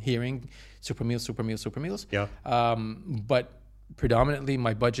keep on hearing super meals. Yeah. But predominantly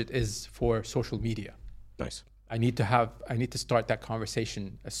my budget is for social media. Nice. I need to start that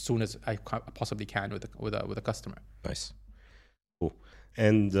conversation as soon as I possibly can with a customer. Nice. Cool.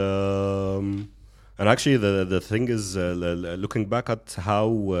 And actually, the thing is, looking back at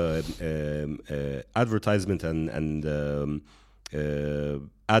how advertisement and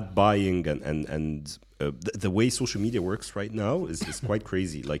ad buying and the way social media works right now is quite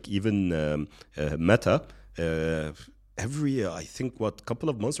crazy. Like even Meta, every I think couple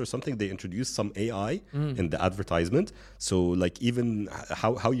of months or something, they introduced some AI in the advertisement. So like even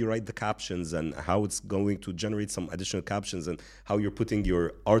how you write the captions and how it's going to generate some additional captions and how you're putting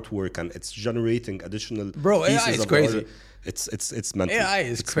your artwork and it's generating additional pieces AI is of crazy. art. It's mental. AI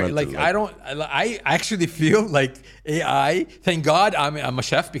is crazy. Mental, like I actually feel like AI. Thank God I'm a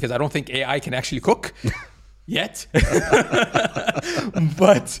chef because I don't think AI can actually cook. Yet,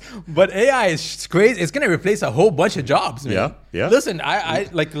 but AI is crazy. It's going to replace a whole bunch of jobs, man. Yeah. Listen, I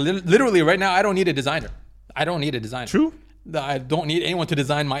like literally right now. I don't need a designer. True. I don't need anyone to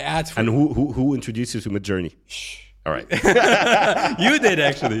design my ads for And me. who introduced you to Midjourney? All right. You did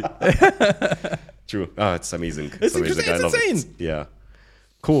actually. True. Oh, it's amazing. It's amazing. I love insane. It. Yeah.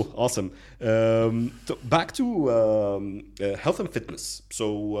 Cool. Awesome. So back to health and fitness.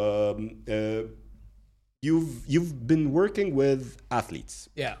 So you've been working with athletes.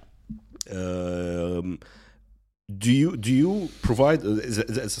 Yeah. Do you provide is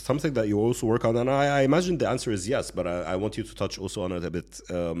it something that you also work on? And I imagine the answer is yes, but I want you to touch also on it a bit.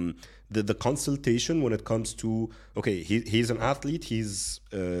 The consultation when it comes to he's an athlete, he's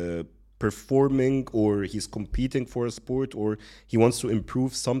performing or he's competing for a sport or he wants to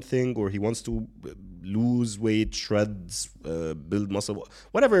improve something or he wants to lose weight, shreds, build muscle,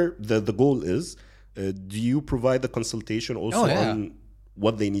 whatever the goal is. Do you provide the consultation also on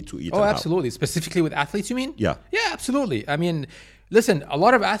what they need to eat? Oh, absolutely. Specifically with athletes, you mean? Yeah. Yeah, absolutely. I mean, listen, a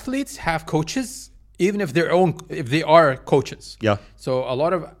lot of athletes have coaches, even if they are coaches. Yeah. So a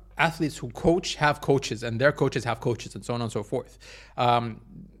lot of athletes who coach have coaches and their coaches have coaches and so on and so forth.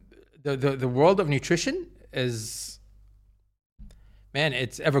 The world of nutrition is, man,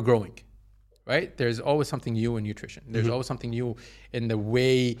 it's ever growing. Right? There's always something new in nutrition. There's always something new in the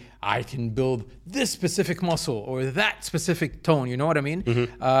way I can build this specific muscle or that specific tone. You know what I mean?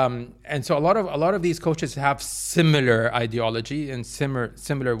 And so a lot of these coaches have similar ideology and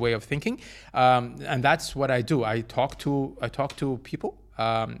similar way of thinking. And that's what I do. I talk to people,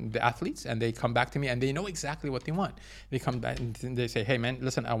 the athletes, and they come back to me and they know exactly what they want. They come back and they say, "Hey, man,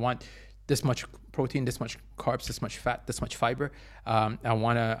 listen, I want this much protein, this much carbs, this much fat, this much fiber. I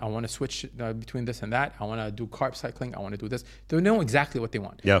wanna switch between this and that. I wanna do carb cycling. I wanna do this." They know exactly what they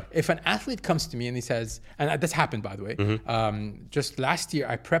want. Yeah. If an athlete comes to me and he says, and this happened by the way, just last year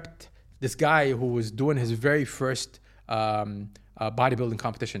I prepped this guy who was doing his very first bodybuilding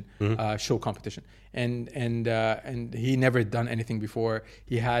competition, show competition, and he never done anything before.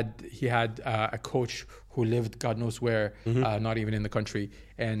 He had a coach who lived God knows where, not even in the country,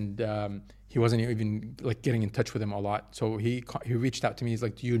 and he wasn't even like getting in touch with him a lot. So he reached out to me. He's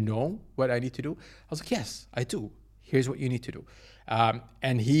like, "Do you know what I need to do?" I was like, "Yes, I do. Here's what you need to do."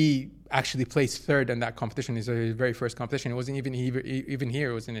 And he actually placed third in that competition. It's his very first competition. It wasn't even here. It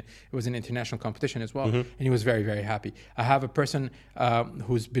was an international competition as well. And he was very, very happy. I have a person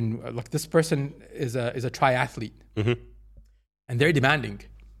who's been like, this person is a triathlete, and they're demanding,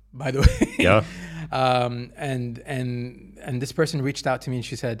 by the way. Yeah. And this person reached out to me and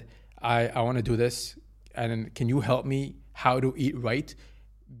she said, I want to do this, and can you help me how to eat right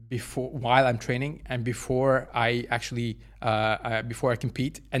while I'm training and before I actually before I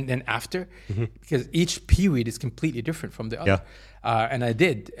compete and then after, because each period is completely different from the other. And I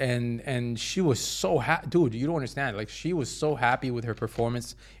did, and she was so happy, dude. You don't understand. Like, she was so happy with her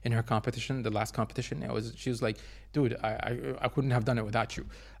performance in her competition, the last competition. She was like, dude, I couldn't have done it without you.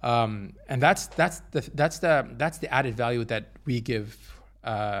 And that's the added value that we give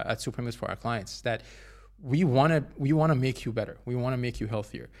at Super Meals for our clients. That we want to make you better. We want to make you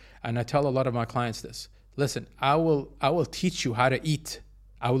healthier. And I tell a lot of my clients this. Listen, I will teach you how to eat.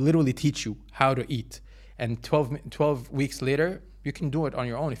 I will literally teach you how to eat. And 12 weeks later, you can do it on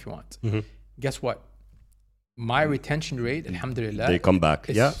your own if you want. Guess what? My retention rate, alhamdulillah, they come back.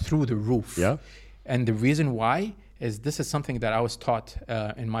 Is through the roof. Yeah. And the reason why is this is something that I was taught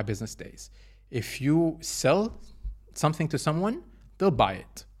in my business days. If you sell something to someone, they'll buy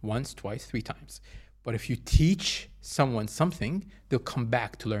it once, twice, 3 times. But if you teach someone something, they'll come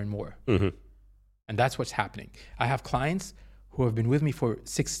back to learn more. And that's what's happening. I have clients who have been with me for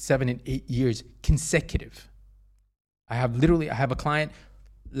 6, 7, and 8 years consecutive. I have a client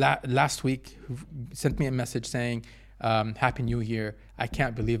last week who sent me a message saying, Happy New Year. I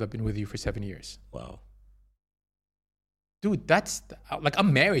can't believe I've been with you for 7 years. Wow. Dude, that's like,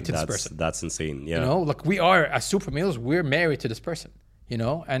 I'm married to this person. That's insane. Yeah. You know, like, we are as Super Meals, we're married to this person, you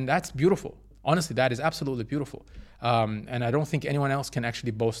know, and that's beautiful. Honestly, that is absolutely beautiful. And I don't think anyone else can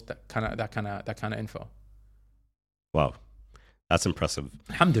actually boast that kind of info. Wow. That's impressive.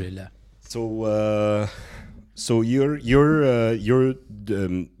 Alhamdulillah. So you're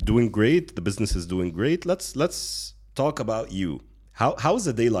doing great. The business is doing great. Let's talk about you. How's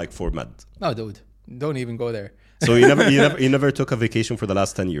the day like for Med? No, dude, don't even go there. So you never took a vacation for the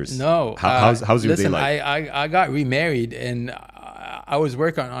last 10 years? No. How's your day like? I got remarried and I was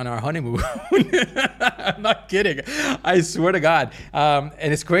working on our honeymoon. I'm not kidding. I swear to God.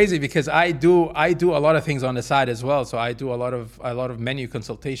 And it's crazy because I do a lot of things on the side as well. So I do a lot of menu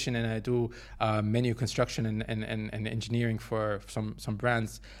consultation, and I do menu construction and engineering for some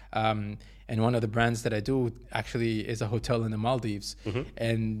brands. And one of the brands that I do actually is a hotel in the Maldives.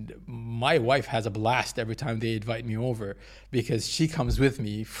 And my wife has a blast every time they invite me over, because she comes with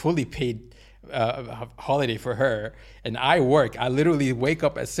me, fully paid holiday for her, and I work. I literally wake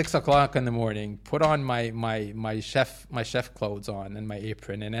up at 6 o'clock in the morning, put on my chef clothes on and my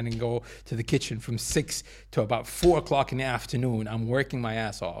apron, and then go to the kitchen from 6 to about 4 o'clock in the afternoon. I'm working my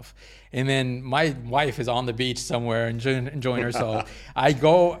ass off, and then my wife is on the beach somewhere enjoying herself. I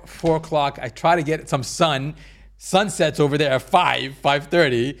go 4 o'clock. I try to get some sun. Sunsets over there at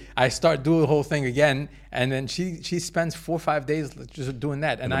 5:30. I start doing the whole thing again, and then she spends 4 or 5 days just doing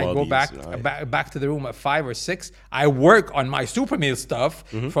that. And I go back to the room at 5 or 6. I work on my Super Meal stuff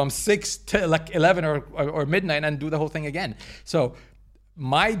from 6 to like 11 or midnight, and do the whole thing again. So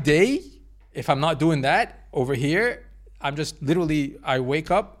my day, if I'm not doing that over here, I'm just literally, I wake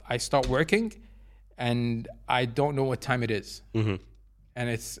up, I start working, and I don't know what time it is. And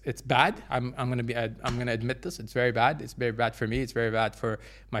it's bad. I'm gonna admit this. It's very bad. It's very bad for me. It's very bad for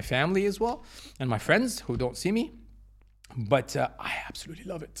my family as well, and my friends who don't see me. But I absolutely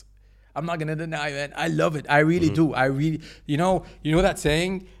love it. I'm not gonna deny it. I love it. I really do. I really, you know that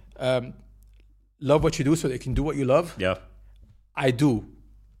saying, love what you do so that you can do what you love. Yeah, I do.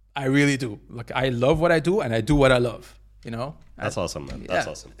 I really do. Like, I love what I do, and I do what I love. You know, that's awesome, man. That's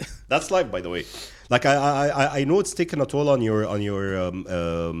awesome. That's life, by the way. Like, I know it's taken a toll on your I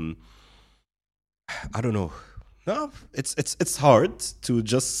don't know. No, it's hard to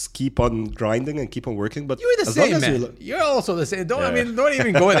just keep on grinding and keep on working. But you're the same, man. You're also the same. Don't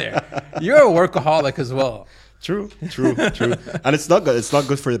even go there. You're a workaholic as well. True. And it's not good. It's not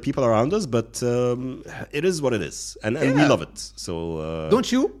good for the people around us, but it is what it is, and we love it. So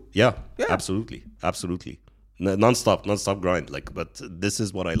don't you? Yeah, absolutely. Non-stop grind. Like, but this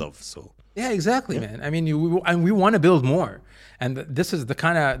is what I love. So yeah, exactly, man. I mean, we want to build more, and this is the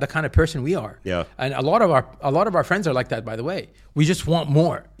kind of person we are. Yeah. And a lot of our friends are like that, by the way. We just want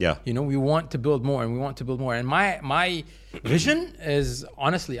more. Yeah. You know, we want to build more, and we want to build more. And my vision is,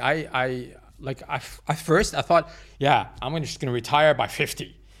 honestly, at first I thought, yeah, I'm just gonna retire by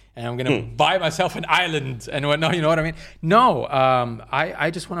 50. And I'm gonna buy myself an island and whatnot. You know what I mean? No, I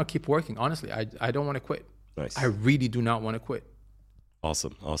just want to keep working. Honestly, I don't want to quit. Nice. I really do not want to quit.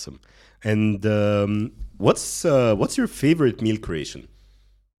 Awesome. And what's your favorite meal creation?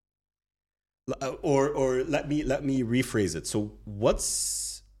 Or let me rephrase it. So,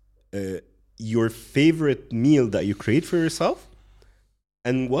 what's your favorite meal that you create for yourself?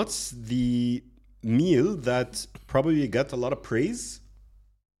 And what's the meal that probably got a lot of praise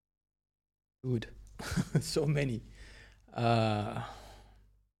Dude, so many. Uh,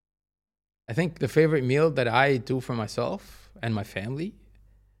 I think the favorite meal that I do for myself and my family.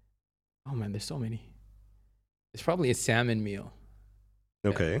 Oh man, there's so many. It's probably a salmon meal.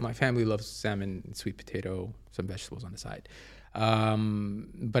 Okay. Yeah, my family loves salmon, sweet potato, some vegetables on the side.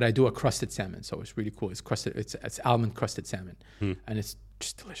 But I do a crusted salmon, so it's really cool. It's crusted. It's almond crusted salmon, and it's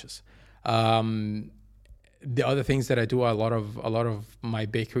just delicious. The other things that I do are a lot of my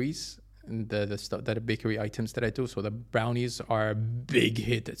bakeries. And the stuff that are bakery items that I do. So the brownies are a big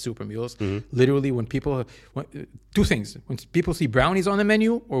hit at Super Meals. Literally, two things: when people see brownies on the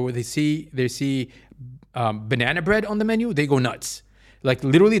menu, or when they see banana bread on the menu, they go nuts. Like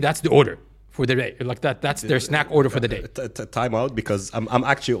literally, that's the order for the day. Like that's their snack order for the day. Time out, because I'm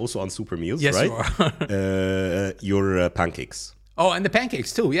actually also on Super Meals, Yes, right? you are. Your pancakes. Oh, and the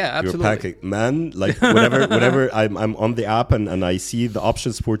pancakes too. Yeah, absolutely. Your pancake, man. Like whenever I'm on the app and I see the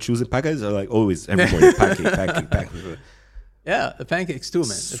options for choosing pancakes, I'm like always every morning pancake. Yeah, the pancakes too,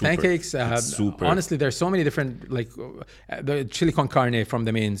 man. The pancakes, super. Honestly, there's so many different, like the chili con carne from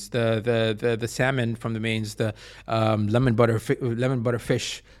the mains, the salmon from the mains, the lemon butter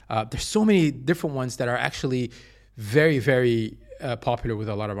fish. There's so many different ones that are actually very, very popular with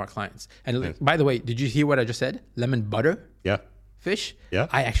a lot of our clients. And by the way, did you hear what I just said? Lemon butter? Yeah. Fish. Yeah.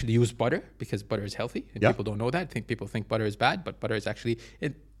 I actually use butter because butter is healthy, and Yeah. people don't know that. People think butter is bad, but butter is actually,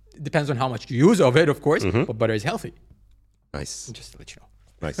 it depends on how much you use of it, of course, but butter is healthy. Nice. Just to let you know.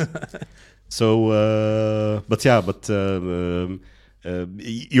 Nice. So,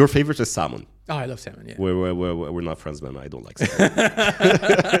 your favorite is salmon. Oh, I love salmon. Yeah. We're not friends, man. I don't like salmon.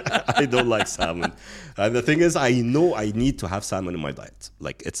 I don't like salmon. And the thing is, I know I need to have salmon in my diet.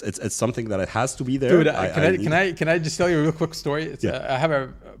 Like it's something that it has to be there. Dude, can I just tell you a real quick story? I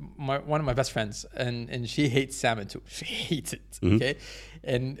have one of my best friends, and she hates salmon too. She hates it. Okay,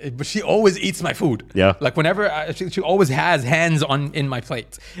 but she always eats my food. Yeah. Like whenever she always has hands in my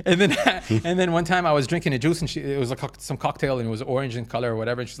plate. And then and then one time I was drinking a juice, and it was like some cocktail, and it was orange in color or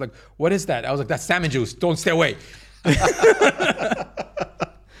whatever. And she's like, "What is that?" I was like, "That's salmon juice. Don't stay away."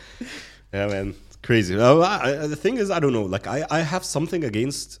 Yeah, man, it's crazy. The thing is, I don't know. Like, I have something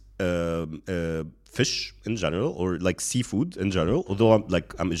against fish in general, or like seafood in general. Although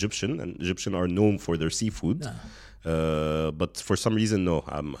I'm Egyptian, and Egyptian are known for their seafood. But for some reason, no,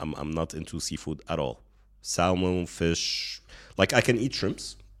 I'm not into seafood at all. Salmon, fish. Like, I can eat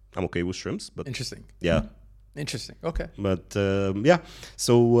shrimps. I'm okay with shrimps, but Interesting. yeah. Interesting. Okay. But yeah.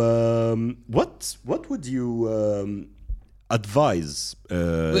 So what would you advise?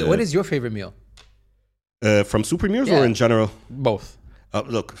 Wait, what is your favorite meal? From Super Meals or in general? Both.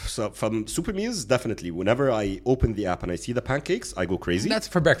 Look, so from Super Meals, definitely. Whenever I open the app and I see the pancakes, I go crazy. That's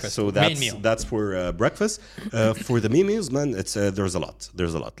for breakfast. So main meal. that's for breakfast. For the main meals, man, it's there's a lot.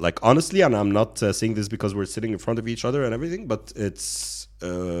 There's a lot. Like, honestly, and I'm not saying this because we're sitting in front of each other and everything, but it's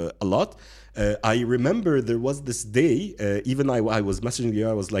a lot. I remember there was this day, even I was messaging you,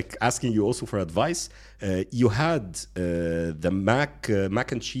 I was like asking you also for advice. You had the mac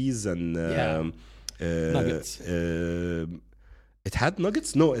and cheese and nuggets. It had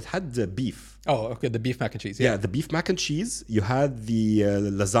nuggets? No, it had the beef. Oh, okay, the beef mac and cheese. Yeah, the beef mac and cheese. You had the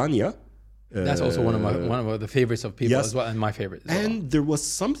lasagna. That's also one of the favorites of people as well, and my favorite. And there was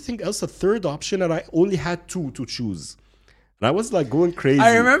something else, a third option, and I only had two to choose. And I was like going crazy.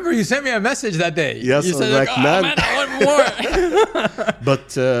 I remember you sent me a message that day. Yes, you said like, man, I want more.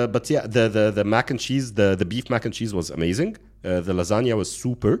 but yeah, the mac and cheese, the beef mac and cheese was amazing. The lasagna was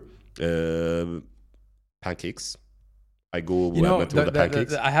super. Pancakes. I go with the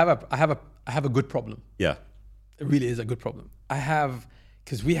pancakes. I have a good problem. Yeah. It really is a good problem.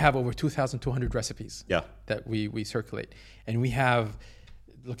 Because we have over 2,200 recipes. Yeah. That we circulate, and we have.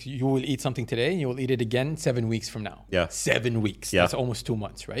 Look, you will eat something today and you will eat it again 7 weeks from now. Yeah. 7 weeks. Yeah. That's almost 2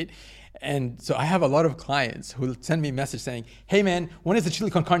 months, right? And so I have a lot of clients who send me a message saying, "Hey man, when is the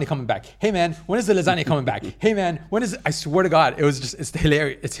chili con carne coming back? Hey man, when is the lasagna coming back? Hey man, when is," I swear to God, it's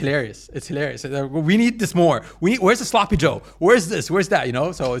hilarious. It's hilarious. We need this more. Where's the sloppy Joe? Where's this? Where's that? You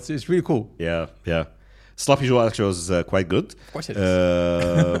know? So it's really cool. Yeah. Yeah. Sloppy Joe actually was quite good. Of course it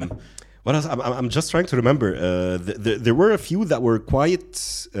is. What else? I'm just trying to remember. There were a few that were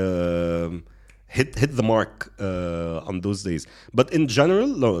quite hit the mark on those days. But in general,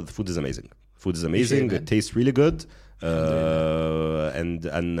 no, the food is amazing. Food is amazing. It tastes really good, and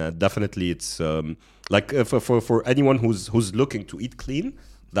definitely it's like for anyone who's looking to eat clean,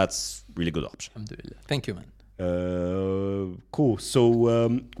 that's really good option. Alhamdulillah. Thank you, man. Cool. So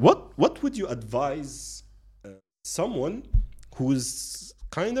what would you advise someone who's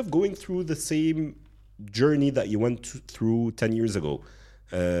kind of going through the same journey that you went through 10 years ago?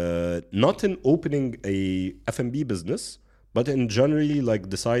 not in opening a F&B business, but in generally like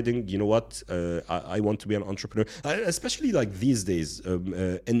deciding, you know what, I want to be an entrepreneur, especially like these days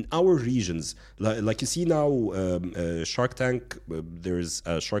in our regions. Like you see now, Shark Tank. There's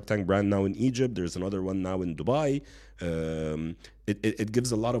a Shark Tank brand now in Egypt. There's another one now in Dubai. It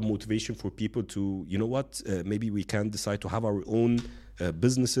gives a lot of motivation for people to, you know what, maybe we can decide to have our own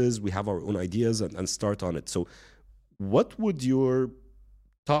businesses. We have our own ideas and start on it. So, what would your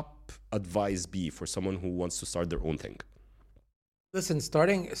top advice be for someone who wants to start their own thing? Listen,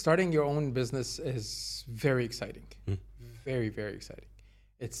 starting your own business is very exciting, very, very exciting.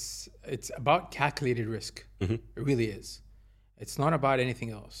 It's about calculated risk. It really is. It's not about anything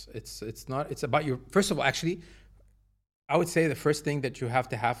else. It's about your, first of all, actually, I would say the first thing that you have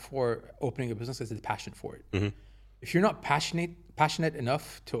to have for opening a business is the passion for it. If you're not passionate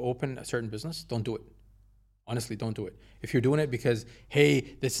enough to open a certain business, don't do it. Honestly, don't do it. If you're doing it because,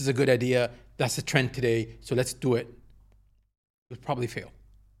 hey, this is a good idea, that's a trend today, so let's do it, you'll probably fail.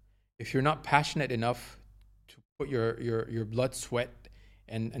 If you're not passionate enough to put your blood, sweat,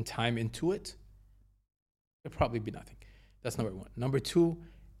 and time into it, it'll probably be nothing. That's number one. Number two,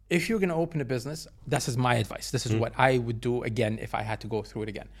 if you're going to open a business, this is my advice. This is what I would do again if I had to go through it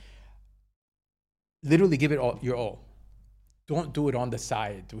again. Literally give it all your all. Don't do it on the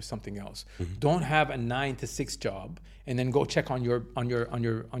side with something else. Don't have a 9 to 6 job and then go check on your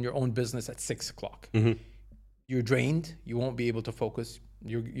own business at 6 o'clock. You're drained. You won't be able to focus.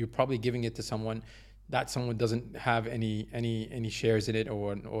 You're probably giving it to someone that someone doesn't have any shares in it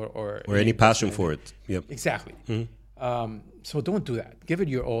or any passion for it. Yep. Exactly. So don't do that. Give it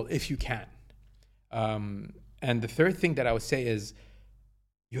your all if you can. And the third thing that I would say is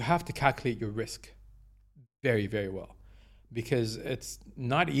you have to calculate your risk very, very well, because it's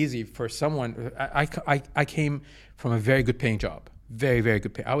not easy for someone. I came from a very good paying job. Very, very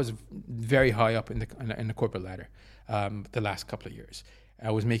good pay. I was very high up in the corporate ladder the last couple of years.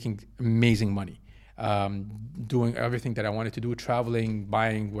 I was making amazing money, doing everything that I wanted to do, traveling,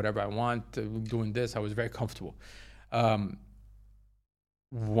 buying whatever I want, doing this. I was very comfortable.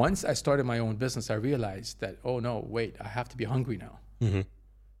 Once I started my own business, I realized that, oh no, wait, I have to be hungry now.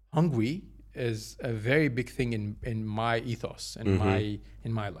 Hungry is a very big thing in my ethos and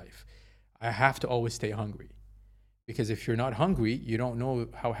in my life. I have to always stay hungry. Because if you're not hungry, you don't know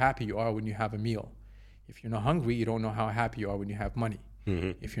how happy you are when you have a meal. If you're not hungry, you don't know how happy you are when you have money.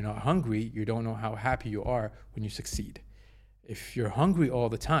 If you're not hungry, you don't know how happy you are when you succeed. If you're hungry all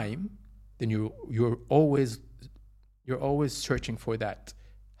the time, then you're always searching for that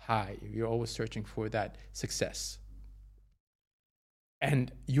high. You're always searching for that success.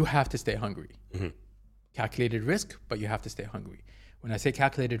 And you have to stay hungry. Calculated risk, but you have to stay hungry. When I say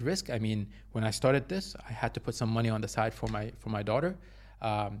calculated risk, I mean, when I started this, I had to put some money on the side for my daughter,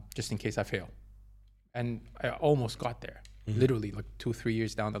 just in case I fail. And I almost got there. Literally, like 2-3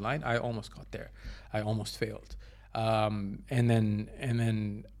 years down the line, I almost got there. I almost failed. And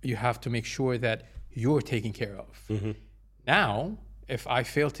then you have to make sure that you're taken care of. Now, if I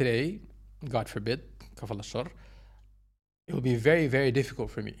fail today, God forbid, kafal shar, it will be very, very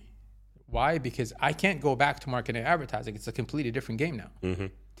difficult for me. Why? Because I can't go back to marketing and advertising. It's a completely different game now.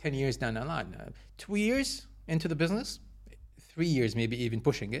 10 years down the line, 2 years into the business, 3 years, maybe even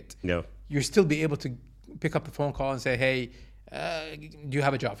pushing it. Yeah. You'll still be able to pick up the phone call and say, hey, do you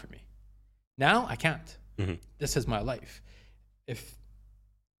have a job for me? Now I can't. This is my life. If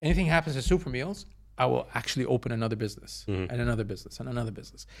anything happens to Super Meals, I will actually open another business and another business and another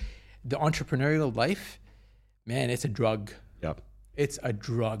business. The entrepreneurial life, man, it's a drug. Yeah. It's a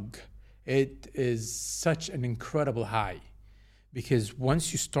drug. It is such an incredible high, because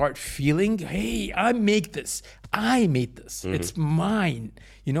once you start feeling, hey, I made this, it's mine,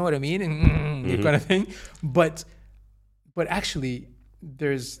 you know what I mean, and kind of thing. But actually,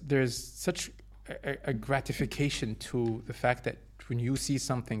 there's such a gratification to the fact that when you see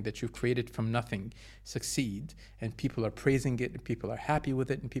something that you've created from nothing succeed, and people are praising it, and people are happy with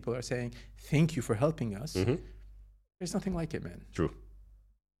it, and people are saying, thank you for helping us. There's nothing like it, man. True.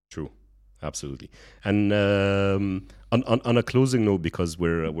 Absolutely. And on a closing note, because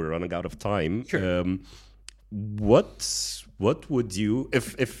we're running out of time, sure. What would you,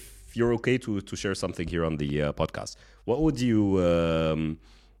 if you're okay to share something here on the podcast, what would you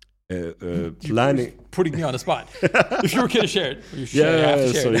planning? Putting me on the spot. If you're okay to share it, you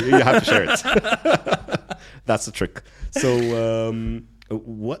have to share it. That's the trick. So,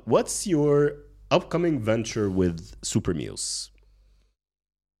 what's your upcoming venture with Super Meals?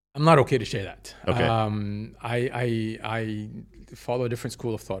 I'm not okay to share that. Okay. I follow a different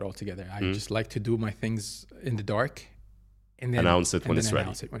school of thought altogether. I just like to do my things in the dark and then announce it when it's ready.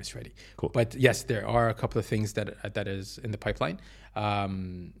 Announce it when it's ready. Cool. But yes, there are a couple of things that is in the pipeline,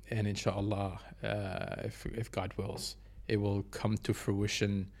 and inshallah, if God wills, it will come to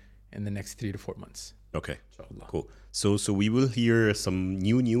fruition in the next 3 to 4 months. Okay, Inshallah. cool. So we will hear some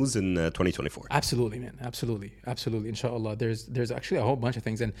new news in 2024. Absolutely, man. Absolutely. Inshallah, there's actually a whole bunch of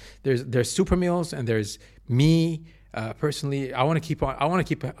things, and there's super meals, and there's me personally. I want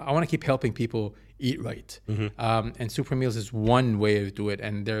to keep helping people eat right. And super meals is one way to do it,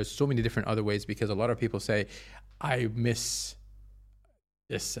 and there's so many different other ways, because a lot of people say, I miss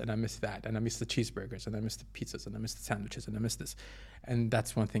this and I miss that, and I miss the cheeseburgers, and I miss the pizzas, and I miss the sandwiches, and I miss this. And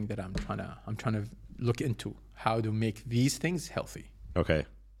that's one thing that I'm trying to look into, how to make these things healthy. Okay,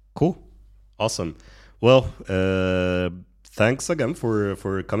 cool, awesome. Well, thanks again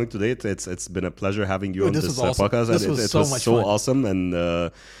for coming today. It's been a pleasher having you on this podcast. This was so much fun. Awesome, and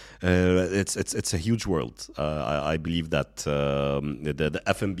it's a huge world. I believe that the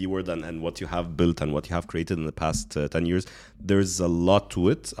F&B world and what you have built and what you have created in the past 10 years, there's a lot to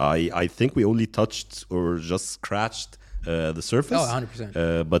it. I think we only touched or just scratched the surface. Oh,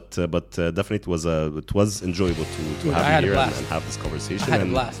 100%. But definitely it was enjoyable to have you here and have this conversation. I had a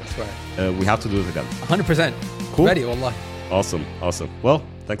blast, I swear. We have to do it again. 100%. Cool. Ready, wallah. Awesome. Well,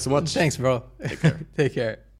 thanks so much. Thanks, bro. Take care. Take care.